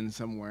title in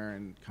somewhere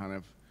and kind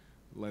of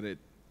let it,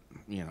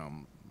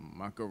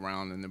 muck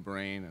around in the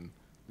brain and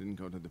then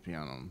go to the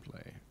piano and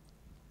play.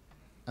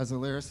 As a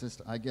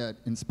lyricist, I get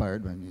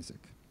inspired by music.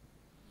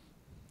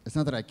 It's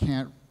not that I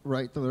can't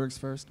write the lyrics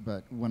first,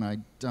 but when I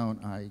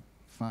don't, I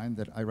find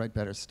that I write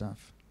better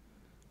stuff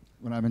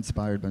when I'm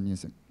inspired by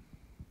music.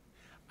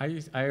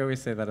 I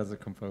always say that as a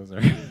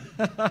composer.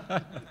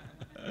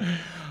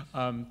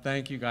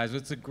 Thank you, guys.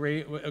 It's a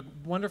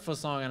wonderful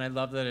song, and I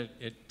love that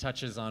it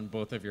touches on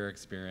both of your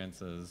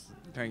experiences.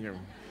 Thank you.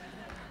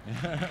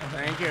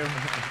 Thank you.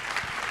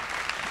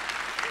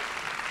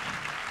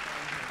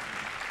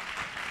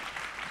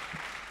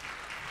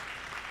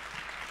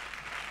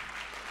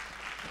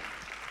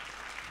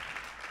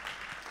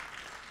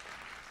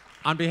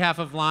 On behalf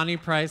of Lonnie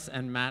Price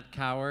and Matt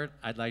Coward,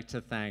 I'd like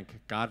to thank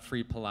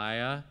Godfrey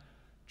Pelayo,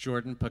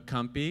 Jordana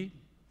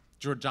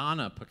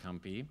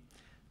Pacumpi,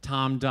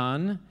 Tom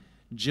Dunn,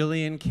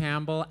 Jillian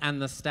Campbell,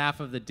 and the staff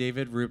of the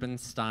David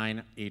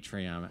Rubenstein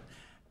Atrium.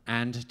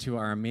 And to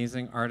our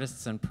amazing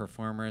artists and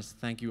performers,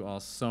 thank you all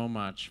so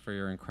much for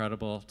your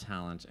incredible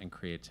talent and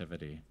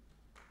creativity.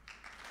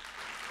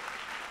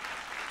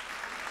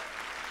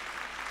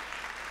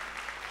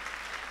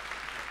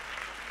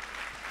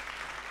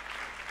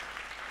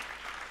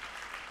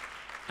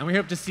 And we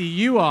hope to see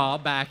you all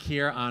back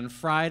here on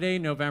Friday,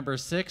 November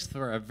 6th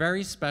for a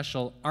very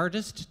special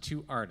Artist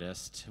to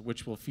Artist,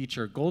 which will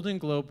feature Golden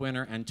Globe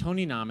winner and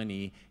Tony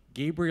nominee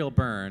Gabriel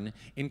Byrne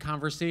in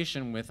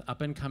conversation with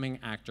up-and-coming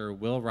actor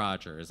Will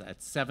Rogers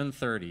at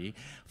 7:30,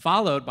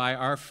 followed by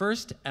our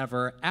first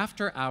ever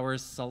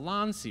after-hours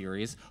salon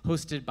series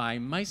hosted by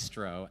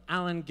Maestro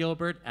Alan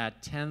Gilbert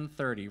at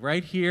 10:30,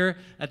 right here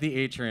at the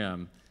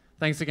Atrium.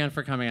 Thanks again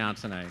for coming out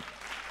tonight.